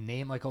with a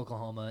name like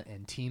Oklahoma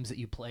and teams that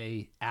you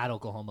play at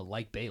Oklahoma,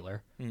 like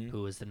Baylor,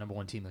 who is the number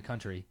 1 team in the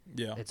country,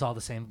 it's all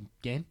the same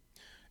game?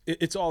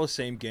 It's all the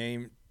same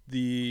game.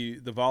 The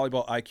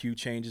volleyball IQ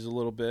changes a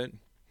little bit.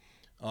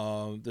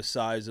 The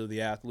size of the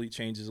athlete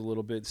changes a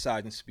little bit,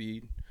 size and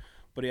speed.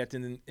 But at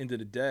the end of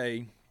the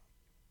day,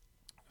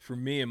 for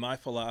me and my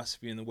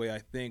philosophy and the way I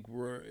think,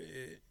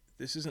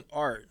 this isn't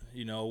art.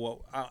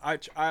 I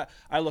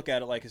look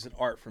at it like it's an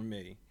art for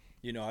me.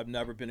 I've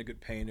never been a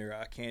good painter.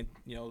 I can't,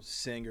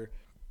 sing or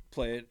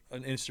play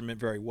an instrument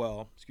very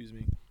well. Excuse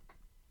me.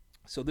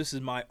 So this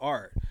is my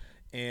art.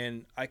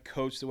 And I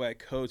coach the way I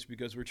coach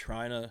because we're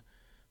trying to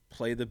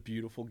play the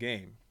beautiful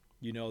game.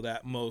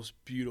 That most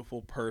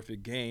beautiful,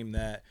 perfect game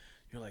that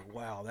you're like,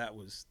 wow, that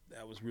was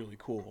really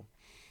cool.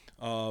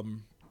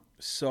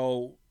 It's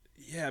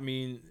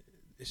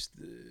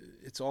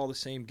all the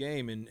same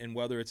game. And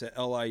whether it's at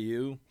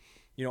LIU,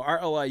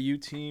 our LIU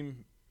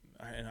team,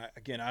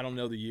 and I don't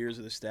know the years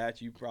of the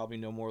stats. You probably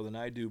know more than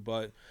I do,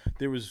 but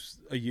there was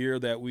a year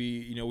that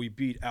we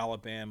beat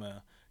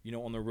Alabama,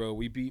 on the road.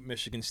 We beat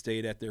Michigan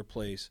State at their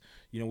place.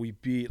 We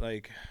beat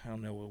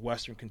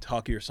Western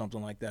Kentucky or something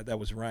like that. That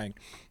was ranked.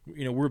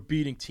 We're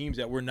beating teams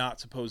that we're not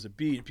supposed to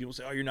beat. And people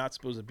say, "Oh, you're not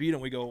supposed to beat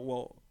them." We go,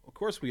 "Well, of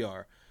course we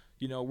are."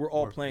 We're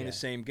all playing the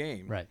same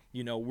game. Right.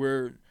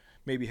 We're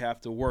maybe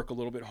have to work a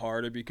little bit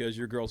harder because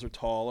your girls are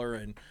taller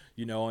and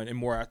and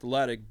more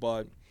athletic,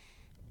 but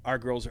our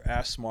girls are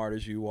as smart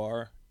as you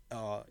are,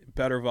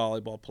 better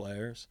volleyball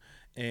players,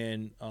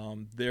 and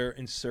they're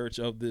in search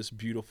of this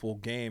beautiful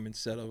game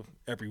instead of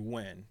every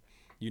win.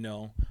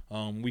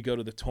 We go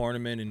to the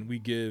tournament and we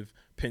give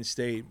Penn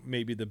State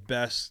maybe the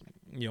best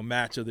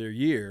match of their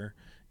year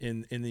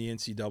in the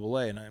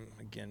NCAA, and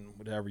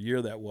whatever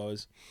year that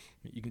was,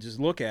 you can just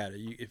look at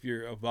it. If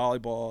you're a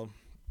volleyball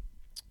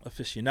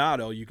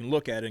aficionado, you can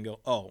look at it and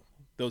go, "Oh,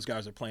 those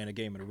guys are playing a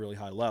game at a really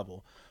high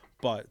level."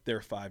 But they're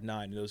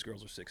 5'9" and those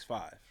girls are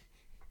 6'5".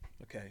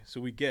 Okay,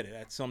 so we get it.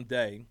 At some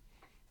day,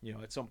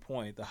 at some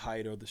point, the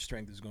height or the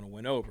strength is going to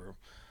win over.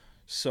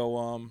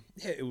 So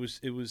it was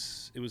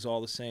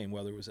all the same,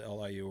 whether it was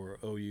LIU or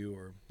OU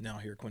or now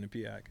here at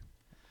Quinnipiac.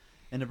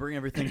 And to bring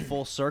everything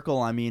full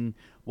circle, I mean,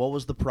 what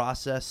was the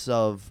process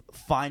of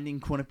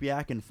finding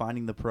Quinnipiac and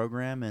finding the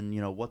program, and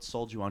what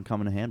sold you on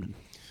coming to Hamden?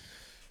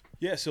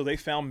 Yeah, so they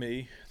found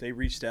me. They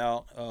reached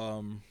out.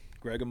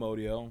 Greg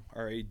Amodio,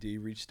 our AD,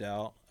 reached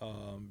out.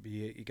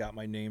 He got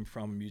my name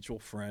from a mutual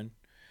friend.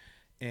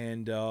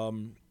 And,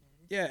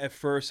 at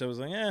first I was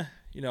like,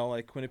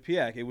 like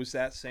Quinnipiac. It was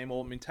that same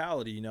old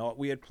mentality.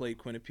 We had played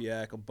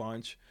Quinnipiac a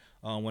bunch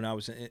when I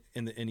was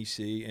in the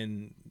NEC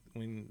and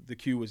when the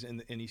Q was in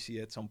the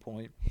NEC at some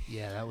point.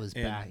 Yeah, that was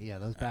back. Yeah,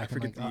 that was back I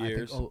forget the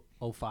years. I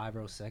think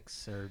 05,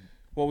 06 or...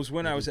 Well, it was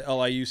when I was at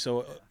LIU,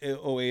 so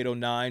 08,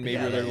 09,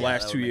 maybe the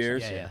last 2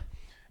 years. Yeah.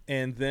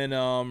 And then,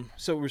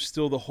 so it was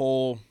still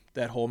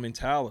that whole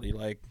mentality,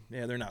 like,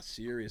 they're not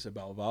serious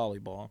about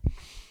volleyball.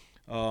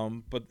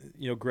 But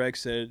Greg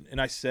said, and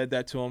I said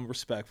that to him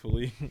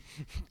respectfully,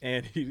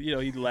 and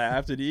he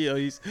laughed, and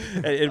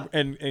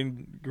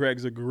and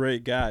Greg's a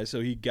great guy,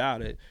 so he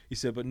got it. He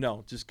said, "But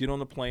no, just get on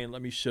the plane.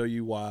 Let me show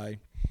you why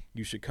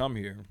you should come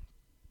here."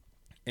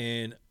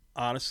 And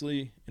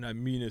honestly, and I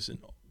mean this in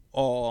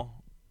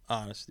all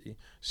honesty,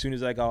 as soon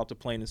as I got off the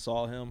plane and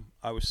saw him,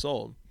 I was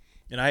sold,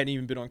 and I hadn't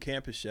even been on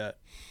campus yet.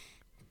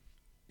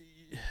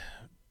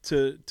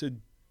 To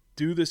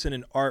do this in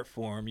an art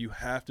form, you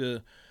have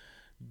to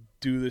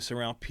do this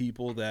around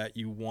people that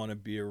you want to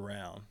be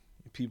around,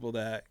 people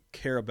that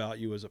care about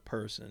you as a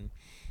person.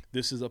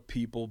 This is a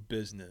people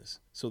business,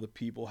 so the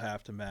people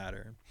have to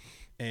matter.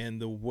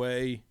 And the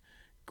way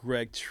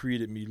Greg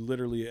treated me,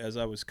 literally as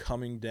I was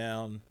coming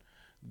down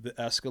the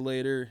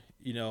escalator,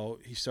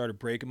 he started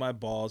breaking my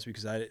balls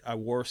because I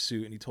wore a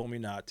suit and he told me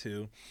not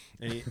to.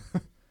 And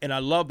and I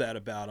love that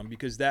about him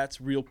because that's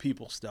real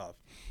people stuff.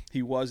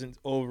 He wasn't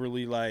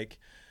overly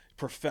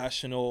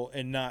professional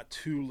and not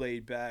too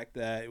laid back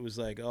that it was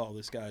like, oh,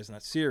 this guy's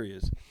not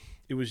serious.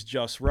 It was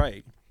just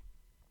right.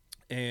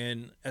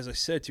 And as I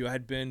said to you, I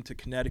had been to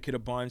Connecticut a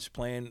bunch,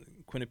 playing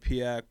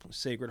Quinnipiac,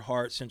 Sacred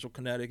Heart, Central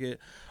Connecticut.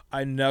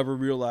 I never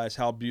realized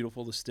how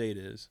beautiful the state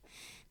is.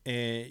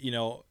 And,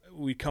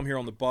 we come here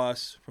on the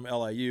bus from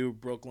LIU,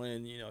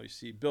 Brooklyn, you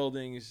see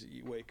buildings,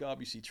 you wake up,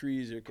 you see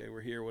trees, okay,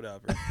 we're here,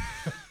 whatever.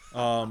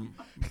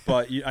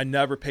 But I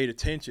never paid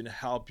attention to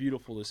how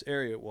beautiful this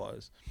area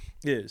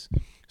is.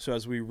 So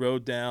as we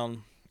rode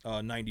down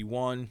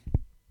 91,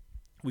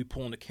 we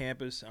pull into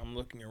campus. I'm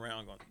looking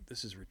around going,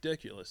 this is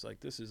ridiculous. Like,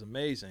 this is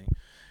amazing.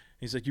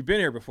 He's like, you've been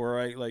here before,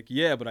 right? Like,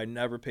 yeah, but I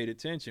never paid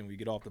attention. We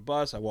get off the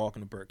bus. I walk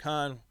into Burt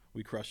Con.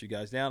 We crush you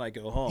guys down. I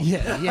go home.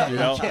 Yeah. You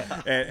know?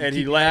 Yeah. And You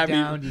he keep laughed. your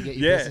head down, you get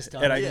your business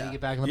done, and then you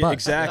get back on the bus.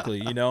 Exactly,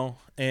 you know.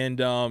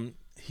 And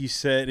he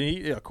said, and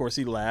he, of course,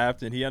 he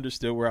laughed, and he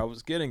understood where I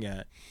was getting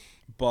at.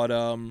 But,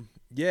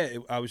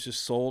 I was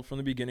just sold from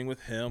the beginning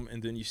with him,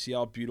 and then you see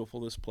how beautiful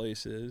this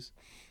place is.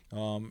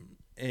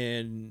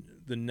 And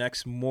the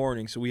next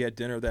morning, so we had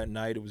dinner that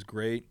night. It was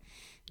great.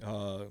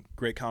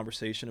 Great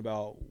conversation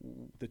about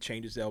the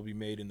changes that will be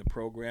made in the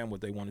program,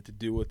 what they wanted to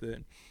do with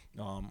it.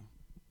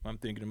 I'm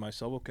thinking to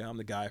myself, okay, I'm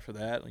the guy for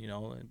that, you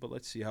know, but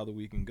let's see how the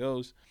weekend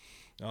goes.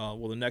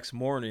 Well, the next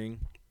morning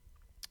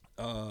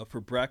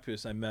for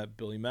breakfast, I met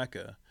Billy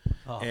Mecca.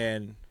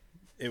 And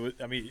it was,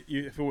 I mean,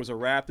 if it was a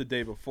wrap the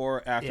day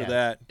before, after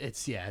that,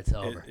 it's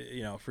over.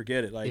 You know,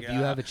 forget it. Like, if you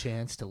have a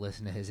chance to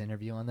listen to his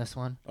interview on this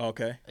one,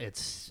 okay,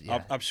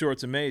 I'm sure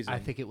it's amazing. I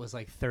think it was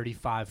like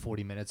 35,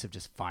 40 minutes of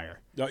just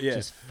fire. Oh, yeah.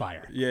 Just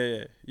fire.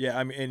 Yeah.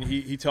 I mean, and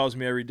he tells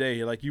me every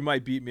day, like, you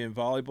might beat me in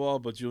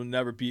volleyball, but you'll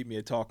never beat me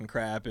at talking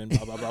crap and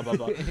blah, blah, blah, blah,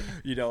 blah.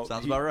 You know,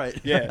 Sounds about right.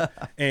 Yeah.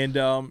 And,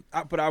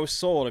 but I was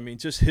sold. I mean,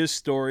 just his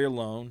story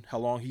alone, how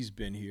long he's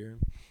been here,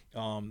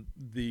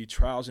 the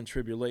trials and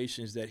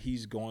tribulations that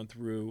he's gone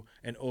through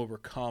and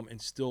overcome, and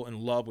still in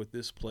love with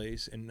this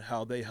place, and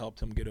how they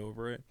helped him get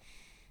over it.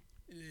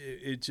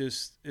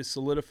 It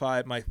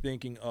solidified my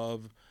thinking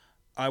of,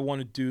 I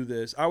want to do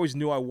this. I always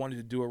knew I wanted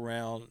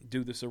to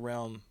do this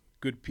around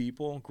good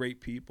people,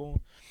 great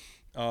people.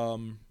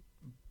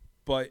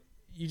 But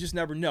you just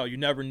never know. You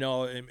never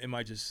know. Am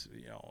I just,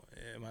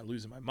 am I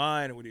losing my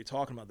mind? Or what are you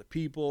talking about? The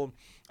people.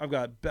 I've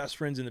got best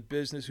friends in the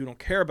business who don't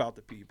care about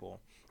the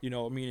people.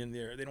 Meaning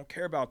they don't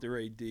care about their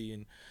AD,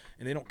 and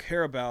they don't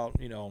care about,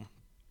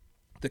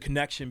 the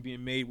connection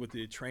being made with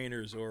the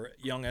trainers or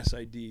young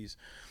SIDs,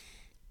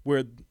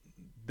 where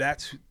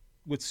that's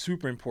what's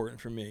super important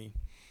for me.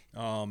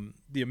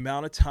 The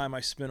amount of time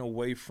I spent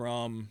away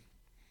from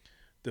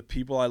the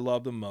people I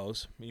love the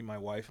most, me, my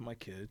wife, and my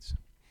kids,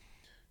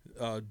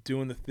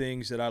 doing the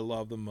things that I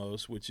love the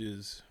most, which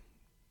is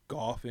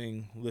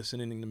golfing,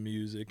 listening to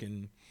music,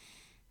 and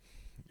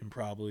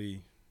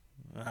probably,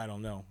 I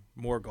don't know,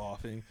 more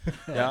golfing.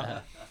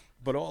 Yeah.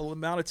 But all the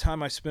amount of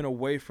time I spent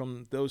away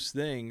from those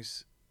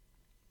things,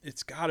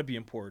 it's got to be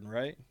important,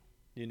 right?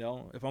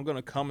 If I'm going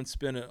to come and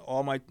spend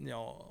all my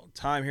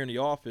time here in the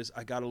office,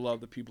 I got to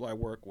love the people I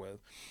work with.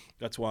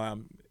 That's why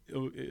I'm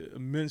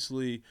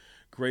immensely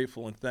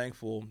grateful and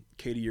thankful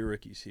Katie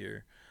Uricky's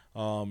here.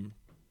 Having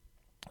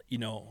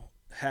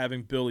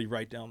Billy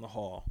right down the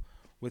hall,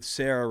 with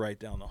Sarah right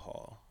down the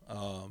hall,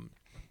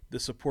 the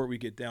support we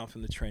get down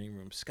from the training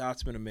room.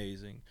 Scott's been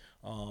amazing.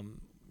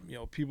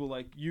 People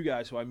like you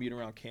guys who I meet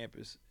around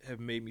campus have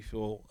made me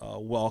feel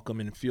welcome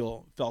and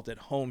felt at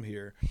home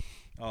here.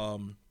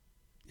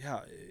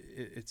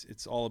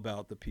 It's all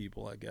about the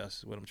people, I guess,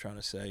 is what I'm trying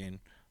to say,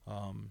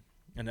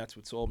 and that's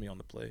what sold me on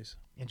the place.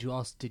 And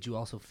did you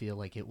also feel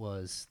like it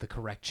was the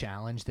correct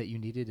challenge that you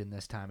needed in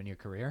this time in your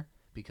career?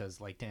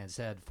 Because, like Dan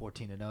said,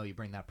 14-0, you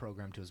bring that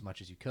program to as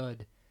much as you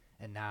could,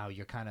 and now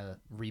you're kind of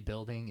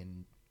rebuilding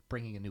and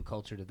bringing a new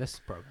culture to this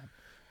program.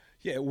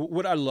 Yeah,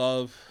 what I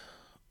love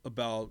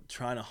about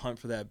trying to hunt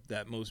for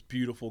that most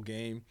beautiful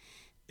game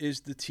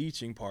is the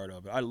teaching part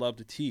of it. I love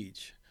to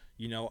teach.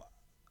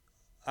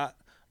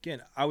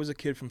 I was a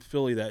kid from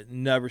Philly that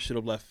never should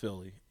have left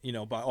Philly,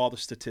 by all the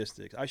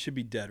statistics. I should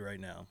be dead right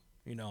now,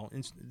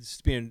 and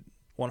just being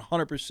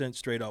 100%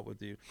 straight up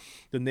with you.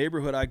 The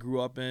neighborhood I grew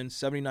up in,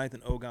 79th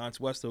and Ogons,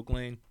 West Oak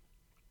Lane,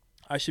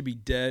 I should be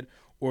dead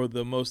or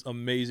the most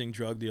amazing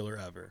drug dealer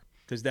ever,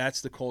 because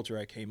that's the culture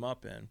I came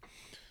up in.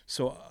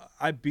 So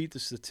I beat the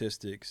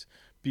statistics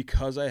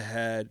because I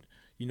had,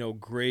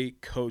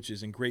 great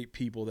coaches and great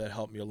people that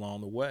helped me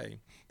along the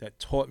way, that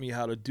taught me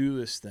how to do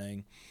this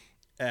thing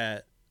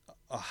at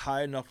a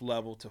high enough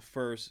level to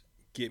first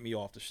get me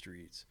off the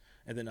streets,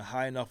 and then a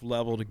high enough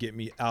level to get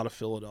me out of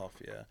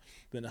Philadelphia,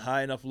 then a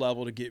high enough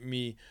level to get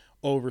me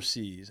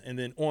overseas, and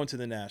then onto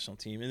the national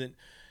team. And then,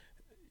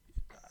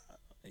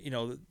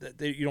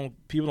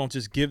 people don't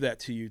just give that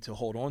to you to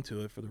hold on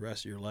to it for the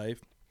rest of your life.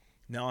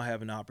 Now I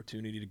have an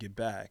opportunity to get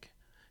back.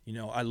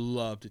 I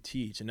love to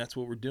teach, and that's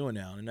what we're doing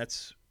now. And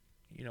that's,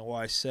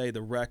 why I say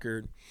the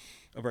record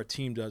of our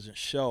team doesn't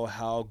show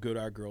how good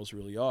our girls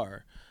really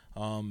are.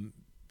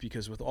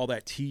 Because with all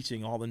that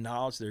teaching, all the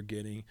knowledge they're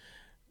getting,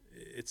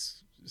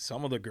 it's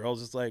some of the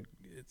girls, it's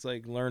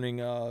like learning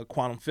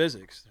quantum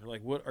physics. They're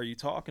like, what are you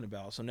talking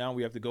about? So now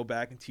we have to go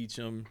back and teach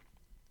them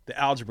the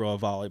algebra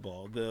of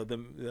volleyball,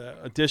 the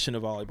addition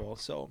of volleyball.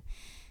 So,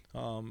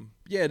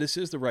 this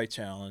is the right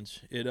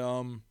challenge.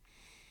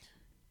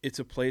 It's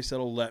a place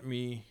that'll let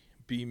me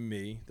be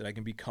me, that I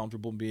can be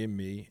comfortable being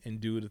me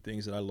and do the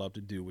things that I love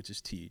to do, which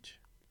is teach.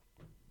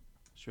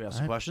 Should we have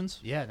some questions?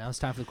 Yeah, now it's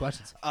time for the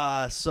questions.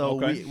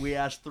 So Okay. we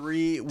asked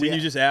three. Did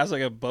you just ask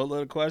like a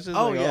boatload of questions?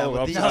 Oh, Like, yeah,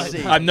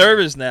 but I'm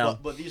nervous now.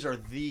 But these are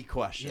the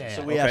questions. Yeah,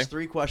 So yeah. we asked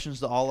 3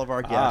 questions to all of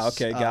our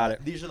guests. Okay, got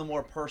it. These are the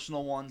more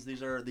personal ones.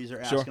 These are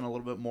asking Sure. a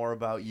little bit more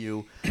about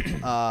you.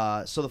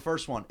 So the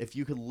first one, if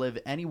you could live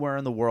anywhere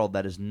in the world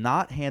that is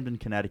not Hamden,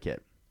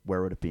 Connecticut,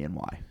 where would it be and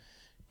why?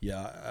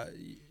 Yeah,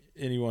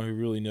 anyone who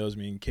really knows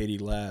me in Katie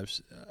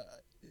Labs,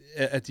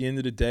 at the end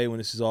of the day, when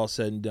this is all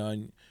said and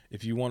done,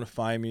 if you want to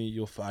find me,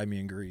 you'll find me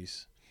in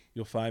Greece.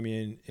 You'll find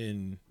me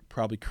in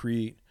probably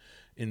Crete,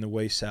 in the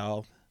way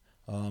south,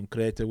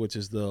 Crete, which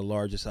is the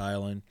largest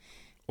island,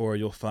 or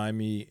you'll find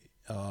me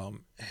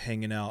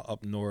hanging out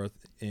up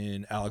north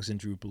in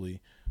Alexandroupoli,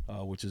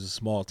 which is a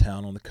small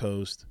town on the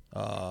coast,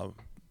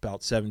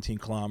 about 17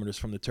 kilometers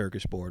from the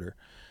Turkish border.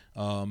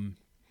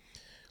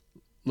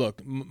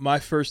 Look, my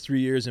first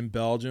 3 years in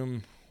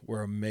Belgium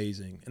were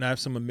amazing, and I have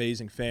some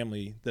amazing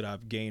family that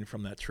I've gained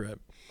from that trip.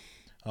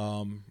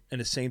 And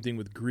the same thing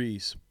with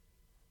Greece.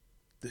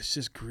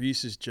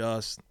 Greece is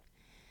just,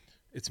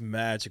 it's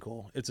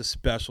magical. It's a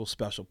special,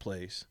 special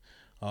place.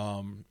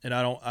 And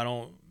I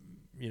don't,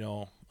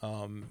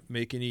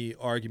 make any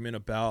argument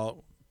about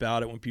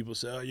it when people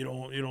say, oh, you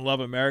don't love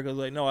America. I was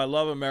like, no, I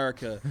love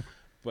America,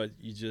 but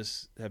you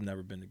just have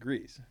never been to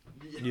Greece.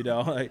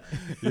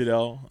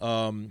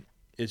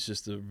 It's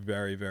just a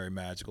very, very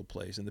magical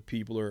place, and the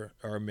people are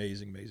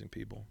amazing, amazing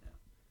people.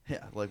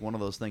 Yeah, like one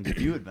of those things.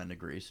 If you had been to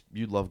Greece,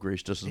 you'd love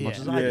Greece just as much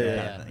as I Yeah, did.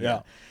 yeah, I think.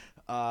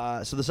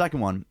 yeah. So the second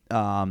one,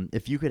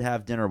 if you could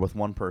have dinner with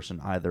one person,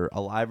 either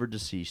alive or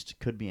deceased,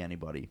 could be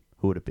anybody,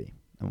 who would it be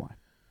and why?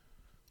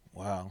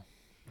 Wow.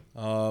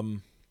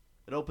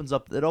 It opens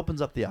up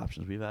the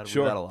options. We've had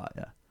a lot.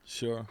 Yeah.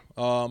 Sure.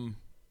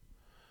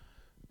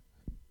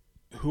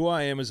 Who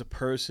I am as a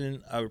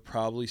person, I would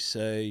probably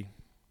say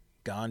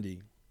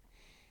Gandhi.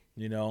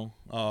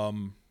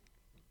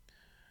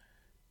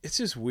 It's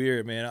just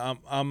weird, man. I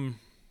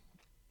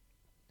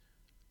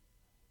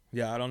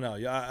don't know.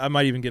 Yeah, I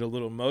might even get a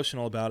little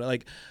emotional about it.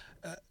 Like,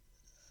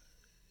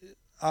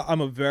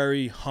 I'm a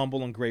very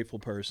humble and grateful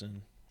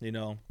person.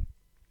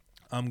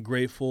 I'm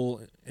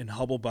grateful and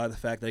humbled by the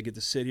fact that I get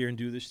to sit here and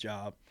do this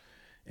job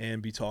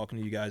and be talking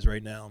to you guys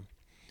right now.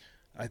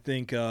 I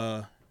think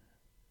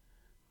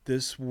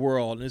this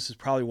world, and this is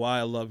probably why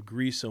I love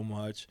Greece so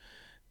much,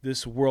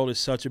 this world is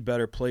such a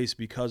better place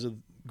because of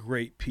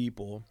great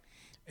people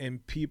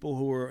and people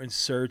who are in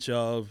search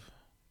of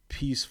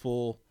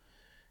peaceful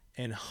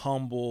and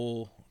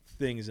humble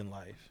things in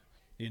life,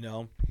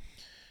 And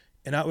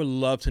I would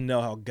love to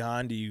know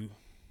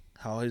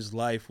how his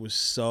life was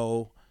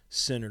so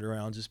centered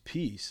around just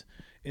peace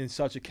in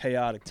such a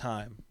chaotic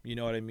time. You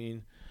know what I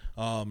mean?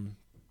 And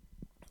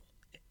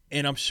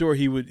I'm sure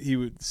he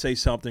would say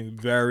something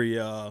very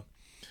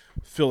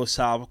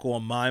philosophical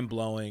and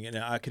mind-blowing, and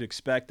I could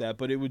expect that,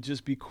 but it would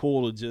just be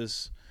cool to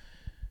just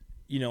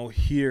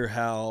hear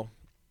how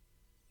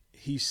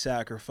he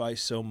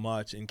sacrificed so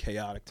much in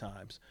chaotic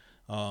times,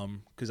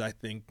 because I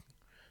think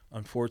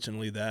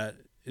unfortunately that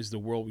is the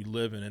world we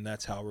live in, and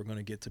that's how we're going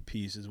to get to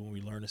peace, is when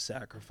we learn to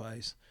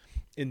sacrifice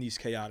in these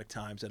chaotic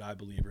times that I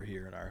believe are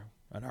here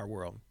in our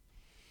world.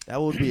 That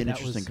would be an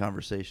interesting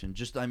conversation.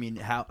 Just,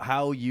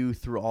 how you,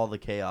 through all the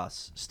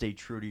chaos, stay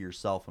true to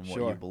yourself and what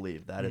you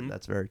believe.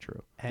 That's very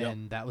true.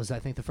 And that was, I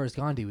think, the first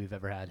Gandhi we've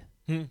ever had.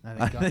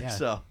 I think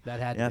so. That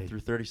had to be. Through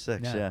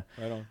 36,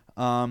 Right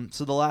on.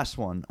 So the last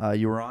one,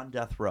 you were on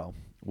death row.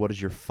 What is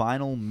your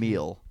final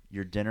meal,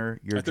 your dinner,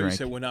 your I thought drink, you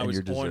said when I and was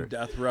your dessert? on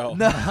death row.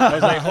 No. I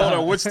was like, hold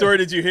on, what story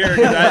did you hear?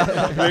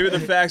 'Cause maybe the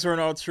facts weren't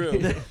all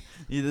true.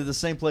 You did the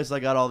same place I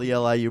got all the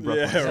LIU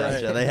Brooklyn Yeah, stuff.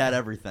 right. Yeah, they had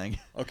everything.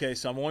 Okay,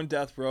 so I'm on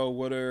death row.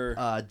 What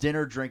are...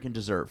 dinner, drink, and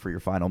dessert for your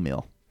final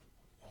meal.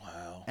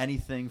 Wow.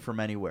 Anything from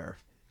anywhere.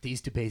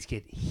 These debates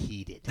get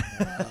heated.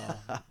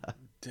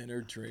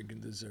 Dinner, drink,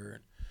 and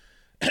dessert.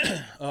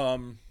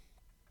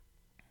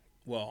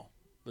 Well,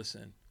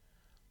 listen,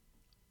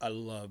 I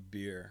love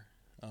beer.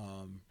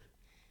 And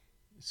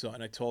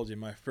I told you,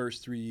 my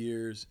first 3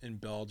 years in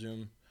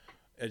Belgium,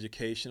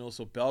 educational.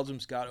 So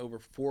Belgium's got over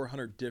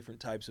 400 different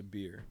types of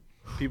beer.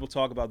 People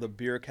talk about the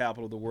beer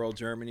capital of the world,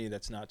 Germany.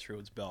 That's not true.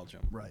 It's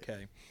Belgium. Right.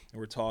 Okay. And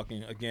we're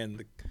talking, again,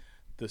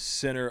 the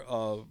center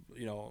of,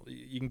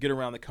 you can get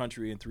around the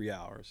country in 3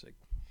 hours.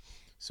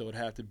 So it'd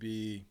have to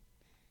be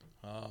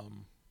a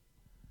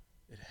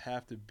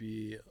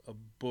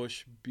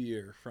Busch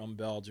beer from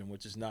Belgium,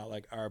 which is not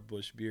like our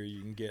Busch beer.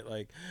 You can get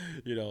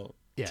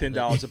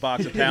 $10 a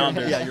box of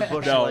Pounders. Yeah, your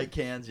Busch Light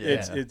cans.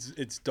 Yeah.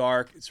 It's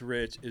dark. It's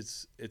rich.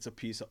 It's a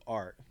piece of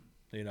art.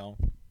 So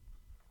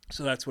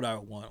that's what I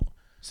would want.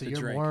 So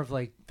you're drink. more of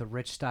like the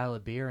rich style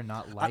of beer and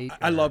not light?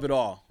 I love it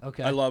all.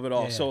 Okay. I love it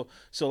all. Yeah.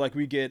 So like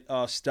we get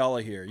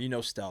Stella here.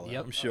 Stella,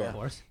 Yep, I'm sure. of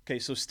course. Okay,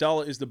 so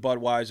Stella is the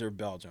Budweiser of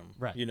Belgium.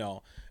 Right.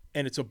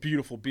 And it's a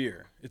beautiful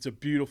beer. It's a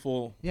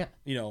beautiful,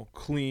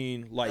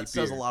 clean, light beer. That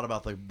says a lot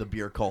about the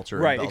beer culture.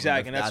 Right, in Belgium,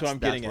 exactly, and that's what I'm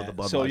getting what at.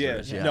 The So Budweiser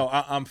is. no,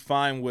 I'm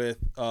fine with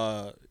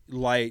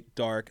light,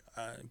 dark,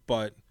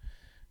 but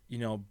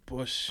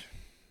Busch,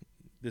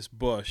 this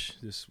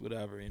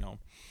whatever,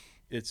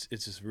 it's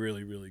just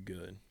really, really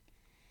good.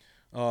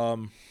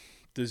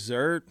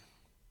 Dessert,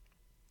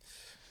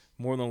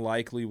 more than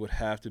likely, would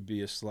have to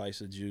be a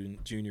slice of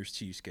Junior's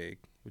cheesecake,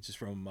 which is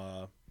from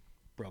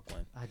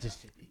Brooklyn.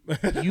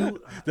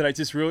 Did I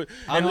just really?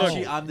 I'm look,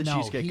 the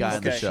cheesecake guy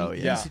on the show.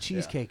 He's the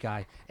cheesecake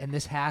guy, and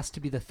this has to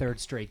be the third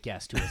straight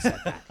guest who has said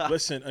that.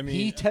 listen, I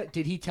mean,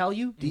 did he tell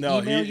you? Did no,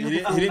 email you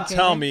he didn't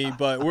tell me.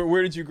 But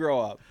where did you grow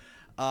up?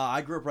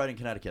 I grew up right in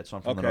Connecticut, so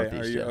I'm from the Okay,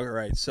 Northeast. all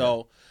right.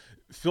 So,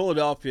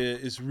 Philadelphia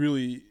is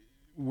really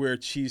where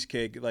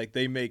cheesecake, like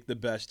they make the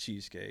best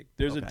cheesecake.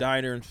 There's a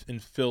diner in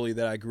Philly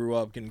that I grew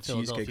up getting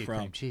cheesecake from.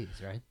 Cream cheese,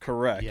 right?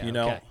 Correct. Yeah, you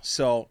know. okay.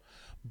 So,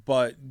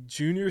 but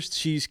Junior's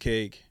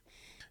cheesecake,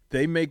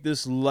 they make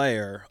this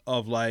layer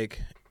of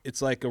like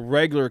it's like a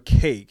regular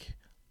cake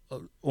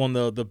on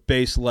the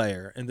base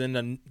layer, and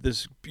then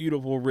this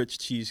beautiful rich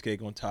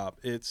cheesecake on top.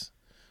 It's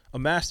a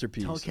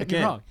masterpiece. Don't get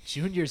me wrong.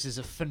 Junior's is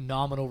a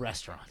phenomenal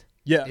restaurant.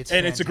 Yeah, It's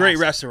it's a great fantastic.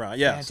 restaurant.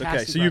 Yes. Okay.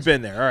 Fantastic So you've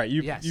been there. All right.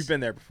 You've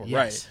been there before.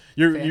 Yes.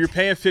 Right. You're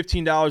paying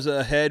 $15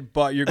 a head,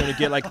 but you're going to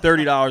get like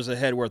 $30 a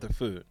head worth of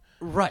food.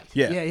 Right.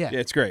 Yeah. Yeah.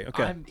 It's great.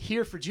 Okay. I'm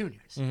here for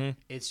Junior's.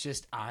 It's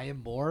just I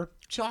am more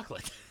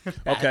chocolate.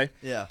 Okay.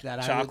 Yeah.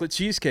 Chocolate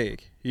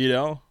cheesecake. You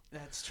know.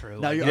 That's true.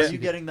 Now, are Yeah. you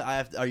getting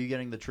are you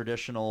getting the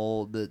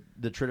traditional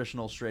the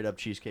traditional straight up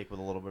cheesecake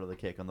with a little bit of the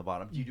cake on the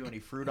bottom? Do you do any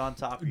fruit on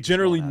top? Or you just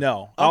Generally, don't have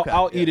no. it? Okay,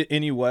 I'll yeah. eat it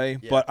anyway,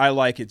 but I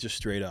like it just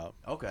straight up.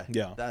 Okay.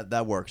 Yeah.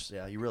 That works.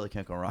 Yeah, you really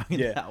can't go wrong in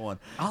Yeah. that one.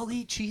 I'll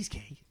eat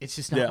cheesecake. It's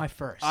just not Yeah. my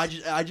first. I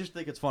just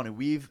think it's funny.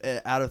 We've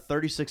out of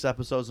 36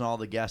 episodes and all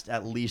the guests,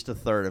 at least a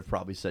third have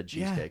probably said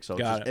cheesecake. So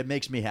Got it. it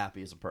makes me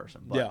happy as a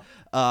person. But,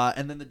 Yeah.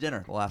 And then the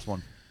dinner, the last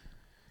one.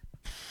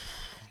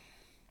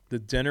 The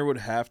dinner would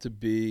have to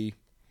be.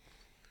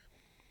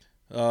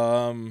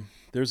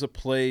 There's a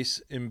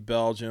place in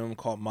Belgium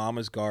called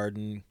Mama's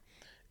Garden,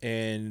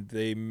 and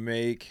they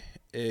make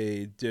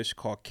a dish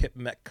called kip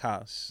met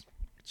kaas,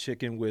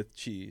 chicken with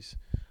cheese,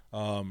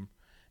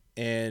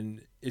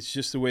 and it's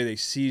just the way they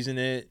season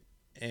it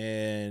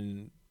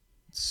and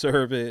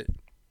serve it.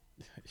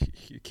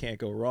 You can't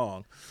go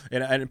wrong.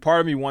 And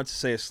part of me wants to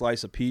say a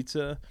slice of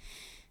pizza.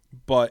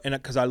 But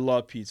because I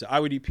love pizza, I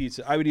would eat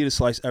pizza. I would eat a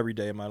slice every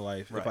day of my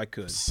life if I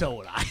could. so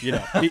would I. You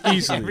know,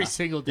 easily Every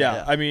single day.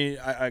 Yeah, I mean,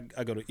 I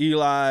go to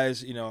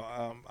Eli's. You know,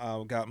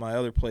 I got my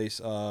other place.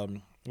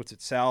 What's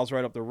it? Sal's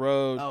right up the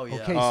road. Oh yeah.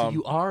 Okay, so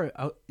you are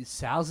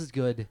Sal's is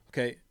good.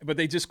 Okay, but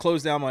they just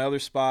closed down my other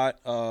spot.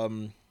 Oh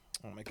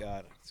my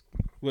God,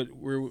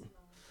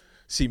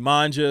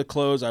 Manja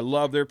closed. I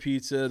love their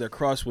pizza. Their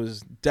crust was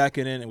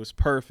decadent. It was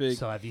perfect.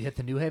 So have you hit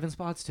the New Haven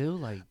spots too?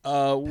 Like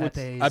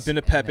Pepe's. I've been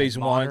to and then Pepe's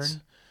once.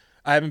 Modern?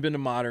 I haven't been to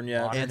Modern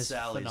yet. Modern And is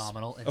Sally's.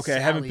 phenomenal. And Okay, I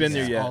haven't been Sally's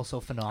there is yet.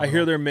 Also phenomenal. I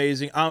hear they're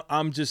amazing.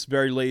 I'm just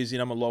very lazy,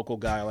 and I'm a local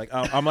guy. Like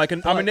I'm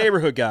a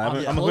neighborhood guy.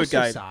 I'm a hood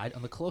guy.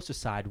 On the closer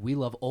side, we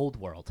love Old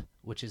World,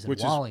 which is in Which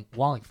is-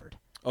 Wallingford.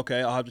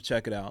 Okay, I'll have to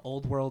check it out.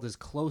 Old World is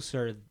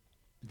closer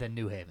than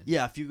New Haven.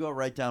 Yeah, if you go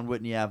right down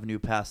Whitney Avenue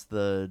past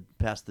the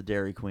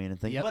Dairy Queen and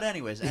things. Yep. But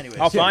anyways.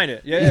 I'll find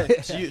it. Yeah.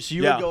 So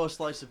you Yeah. would go a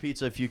slice of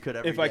pizza if you could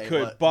every If I day,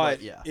 could,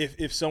 but yeah.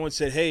 if someone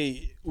said,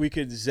 "Hey, we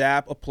could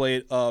zap a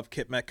plate of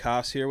Kip Met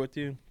Kaas here with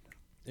you,"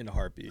 in a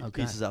heartbeat.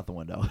 Okay. Pieces out the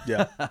window.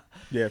 Yeah,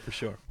 yeah, for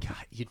sure.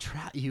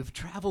 God, you've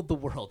traveled the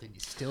world and you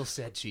still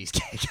said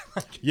cheesecake.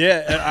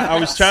 Yeah, and I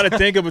was trying to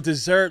think of a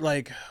dessert,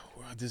 like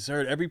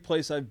dessert. Every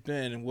place I've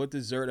been, what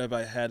dessert have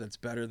I had that's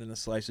better than a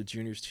slice of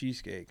Junior's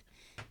cheesecake?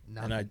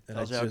 Nothing. And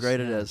Tells you how great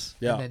it is.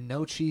 Yeah. And then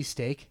no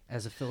cheesesteak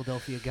as a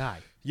Philadelphia guy.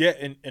 Yeah,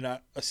 and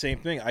same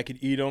thing. I could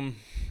eat them.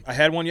 I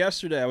had one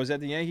yesterday. I was at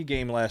the Yankee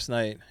game last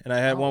night, and I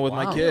had one with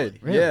my wow. kid.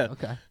 Really? Yeah.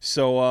 Okay.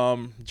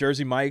 So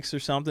Jersey Mike's or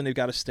something. They've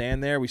got to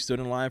stand there. We stood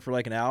in line for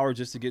like an hour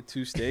just to get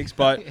 2 steaks,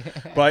 but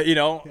you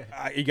know,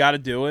 you got to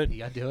do it. You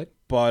got to do it.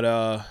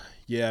 But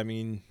yeah, I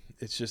mean,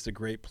 it's just a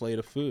great plate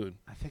of food.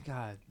 I think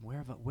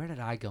where did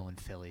I go in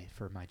Philly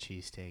for my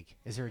cheesesteak?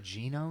 Is there a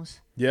Geno's?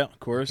 Yeah, of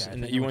course. Okay, I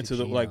and think you I went went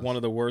to to like Geno's. one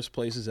of the worst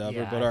places ever.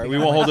 Yeah, but I all right, think we I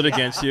won't went- hold it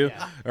against you.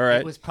 Yeah. All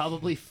right. It was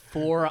probably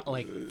 4th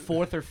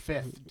or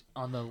 5th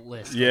on the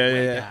list. Yeah,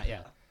 Way yeah, down,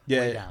 yeah. Yeah,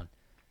 Way yeah. down.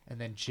 And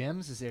then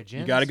Jim's. Is there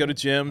Jim's? You got to go to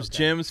Jim's. Okay.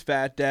 Jim's,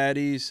 Fat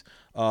Daddy's.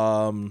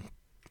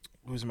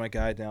 Who's my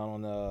guy down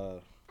on the?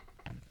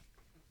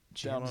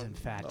 Jim's and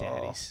Fat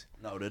Daddy's.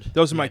 Noted.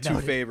 Those are my Yeah, two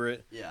noted.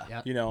 favorite. Yeah.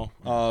 Yep. You know,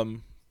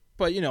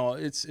 but you know,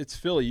 it's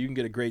Philly. You can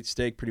get a great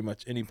steak pretty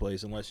much any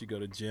place, unless you go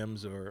to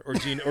Jim's or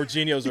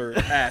Geno's or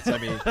Pat's. I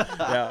mean,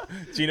 yeah,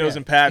 Geno's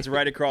and Pat's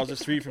right across the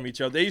street from each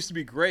other. They used to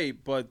be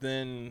great, but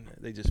then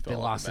they just fell They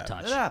off lost the map.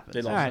 touch. It happens. They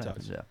It lost the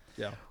happens, touch.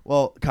 Yeah. Yeah.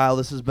 Well, Kyle,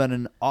 this has been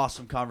an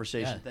awesome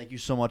conversation. Yeah. Thank you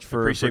so much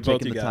for Appreciate both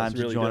taking you the guys. time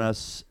to Really join good.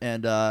 us,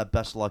 and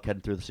best of luck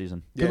heading through the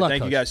season. Yeah, luck,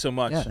 thank you Coach. guys so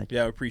much. Yeah.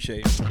 Yeah, I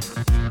appreciate it.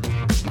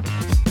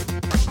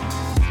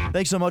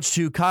 Thanks so much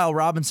to Kyle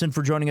Robinson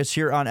for joining us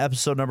here on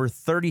episode number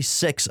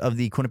 36 of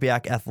the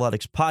Quinnipiac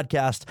Athletics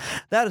podcast.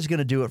 That is going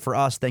to do it for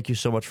us. Thank you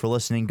so much for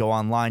listening. Go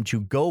online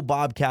to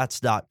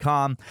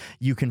gobobcats.com.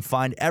 You can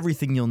find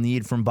everything you'll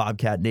need from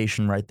Bobcat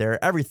Nation right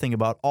there. Everything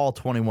about all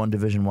 21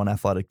 Division I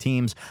athletic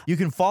teams. You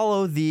can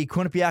follow the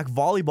Quinnipiac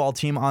volleyball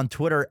team on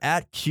Twitter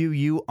at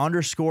QU_WVB.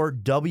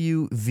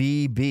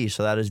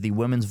 So that is the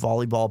women's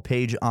volleyball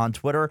page on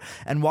Twitter.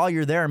 And while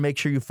you're there, make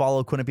sure you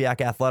follow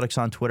Quinnipiac Athletics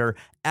on Twitter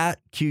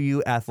at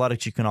QU Athletics.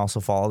 You can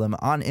also follow them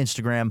on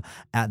Instagram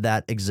at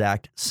that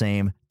exact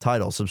same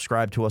title.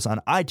 Subscribe to us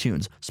on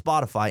iTunes,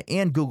 Spotify,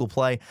 and Google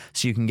Play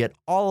so you can get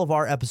all of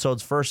our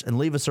episodes first, and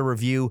leave us a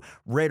review,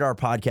 rate our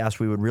podcast.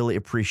 We would really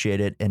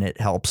appreciate it, and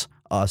it helps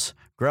us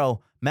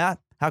grow. Matt,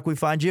 how can we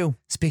find you?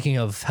 Speaking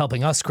of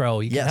helping us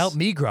grow, you can help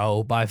me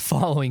grow by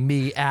following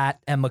me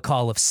at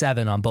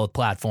McCall7 on both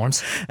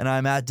platforms. And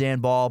I'm at Dan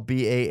Ball,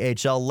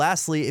 BAHL.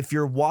 Lastly, if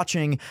you're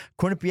watching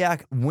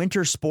Quinnipiac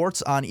Winter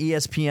Sports on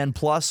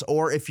ESPN+,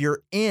 or if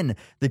you're in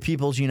the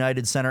People's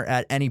United Center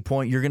at any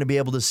point, you're going to be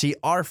able to see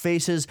our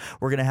faces.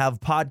 We're going to have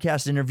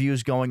podcast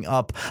interviews going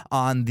up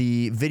on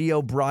the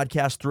video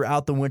broadcast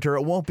throughout the winter.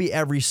 It won't be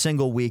every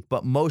single week,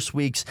 but most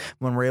weeks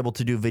when we're able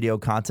to do video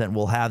content,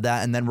 we'll have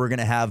that. And then we're going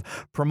to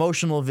have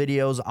promotional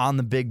videos on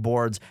the big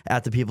boards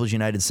at the People's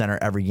United Center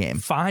every game.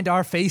 Find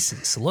our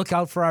faces. Look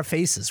out for our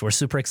faces. We're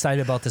super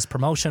excited about this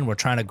promotion. We're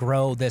trying to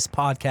grow this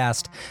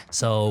podcast.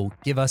 So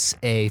give us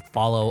a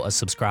follow, a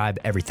subscribe,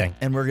 everything.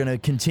 And we're going to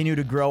continue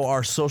to grow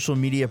our social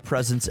media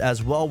presence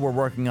as well. We're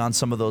working on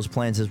some of those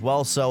plans as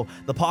well. So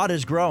the pod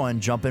is growing.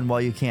 Jump in while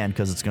you can,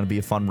 because it's going to be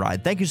a fun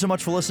ride. Thank you so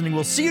much for listening.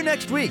 We'll see you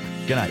next week.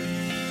 Good night.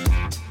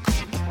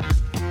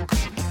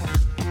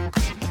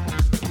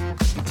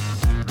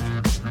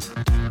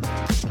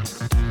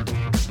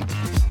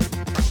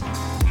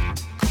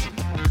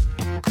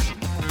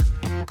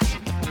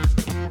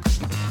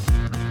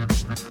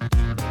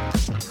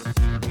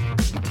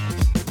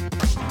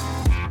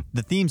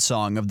 The theme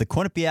song of the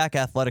Quinnipiac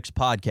Athletics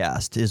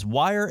podcast is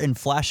Wire and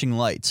Flashing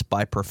Lights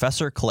by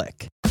Professor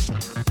Click.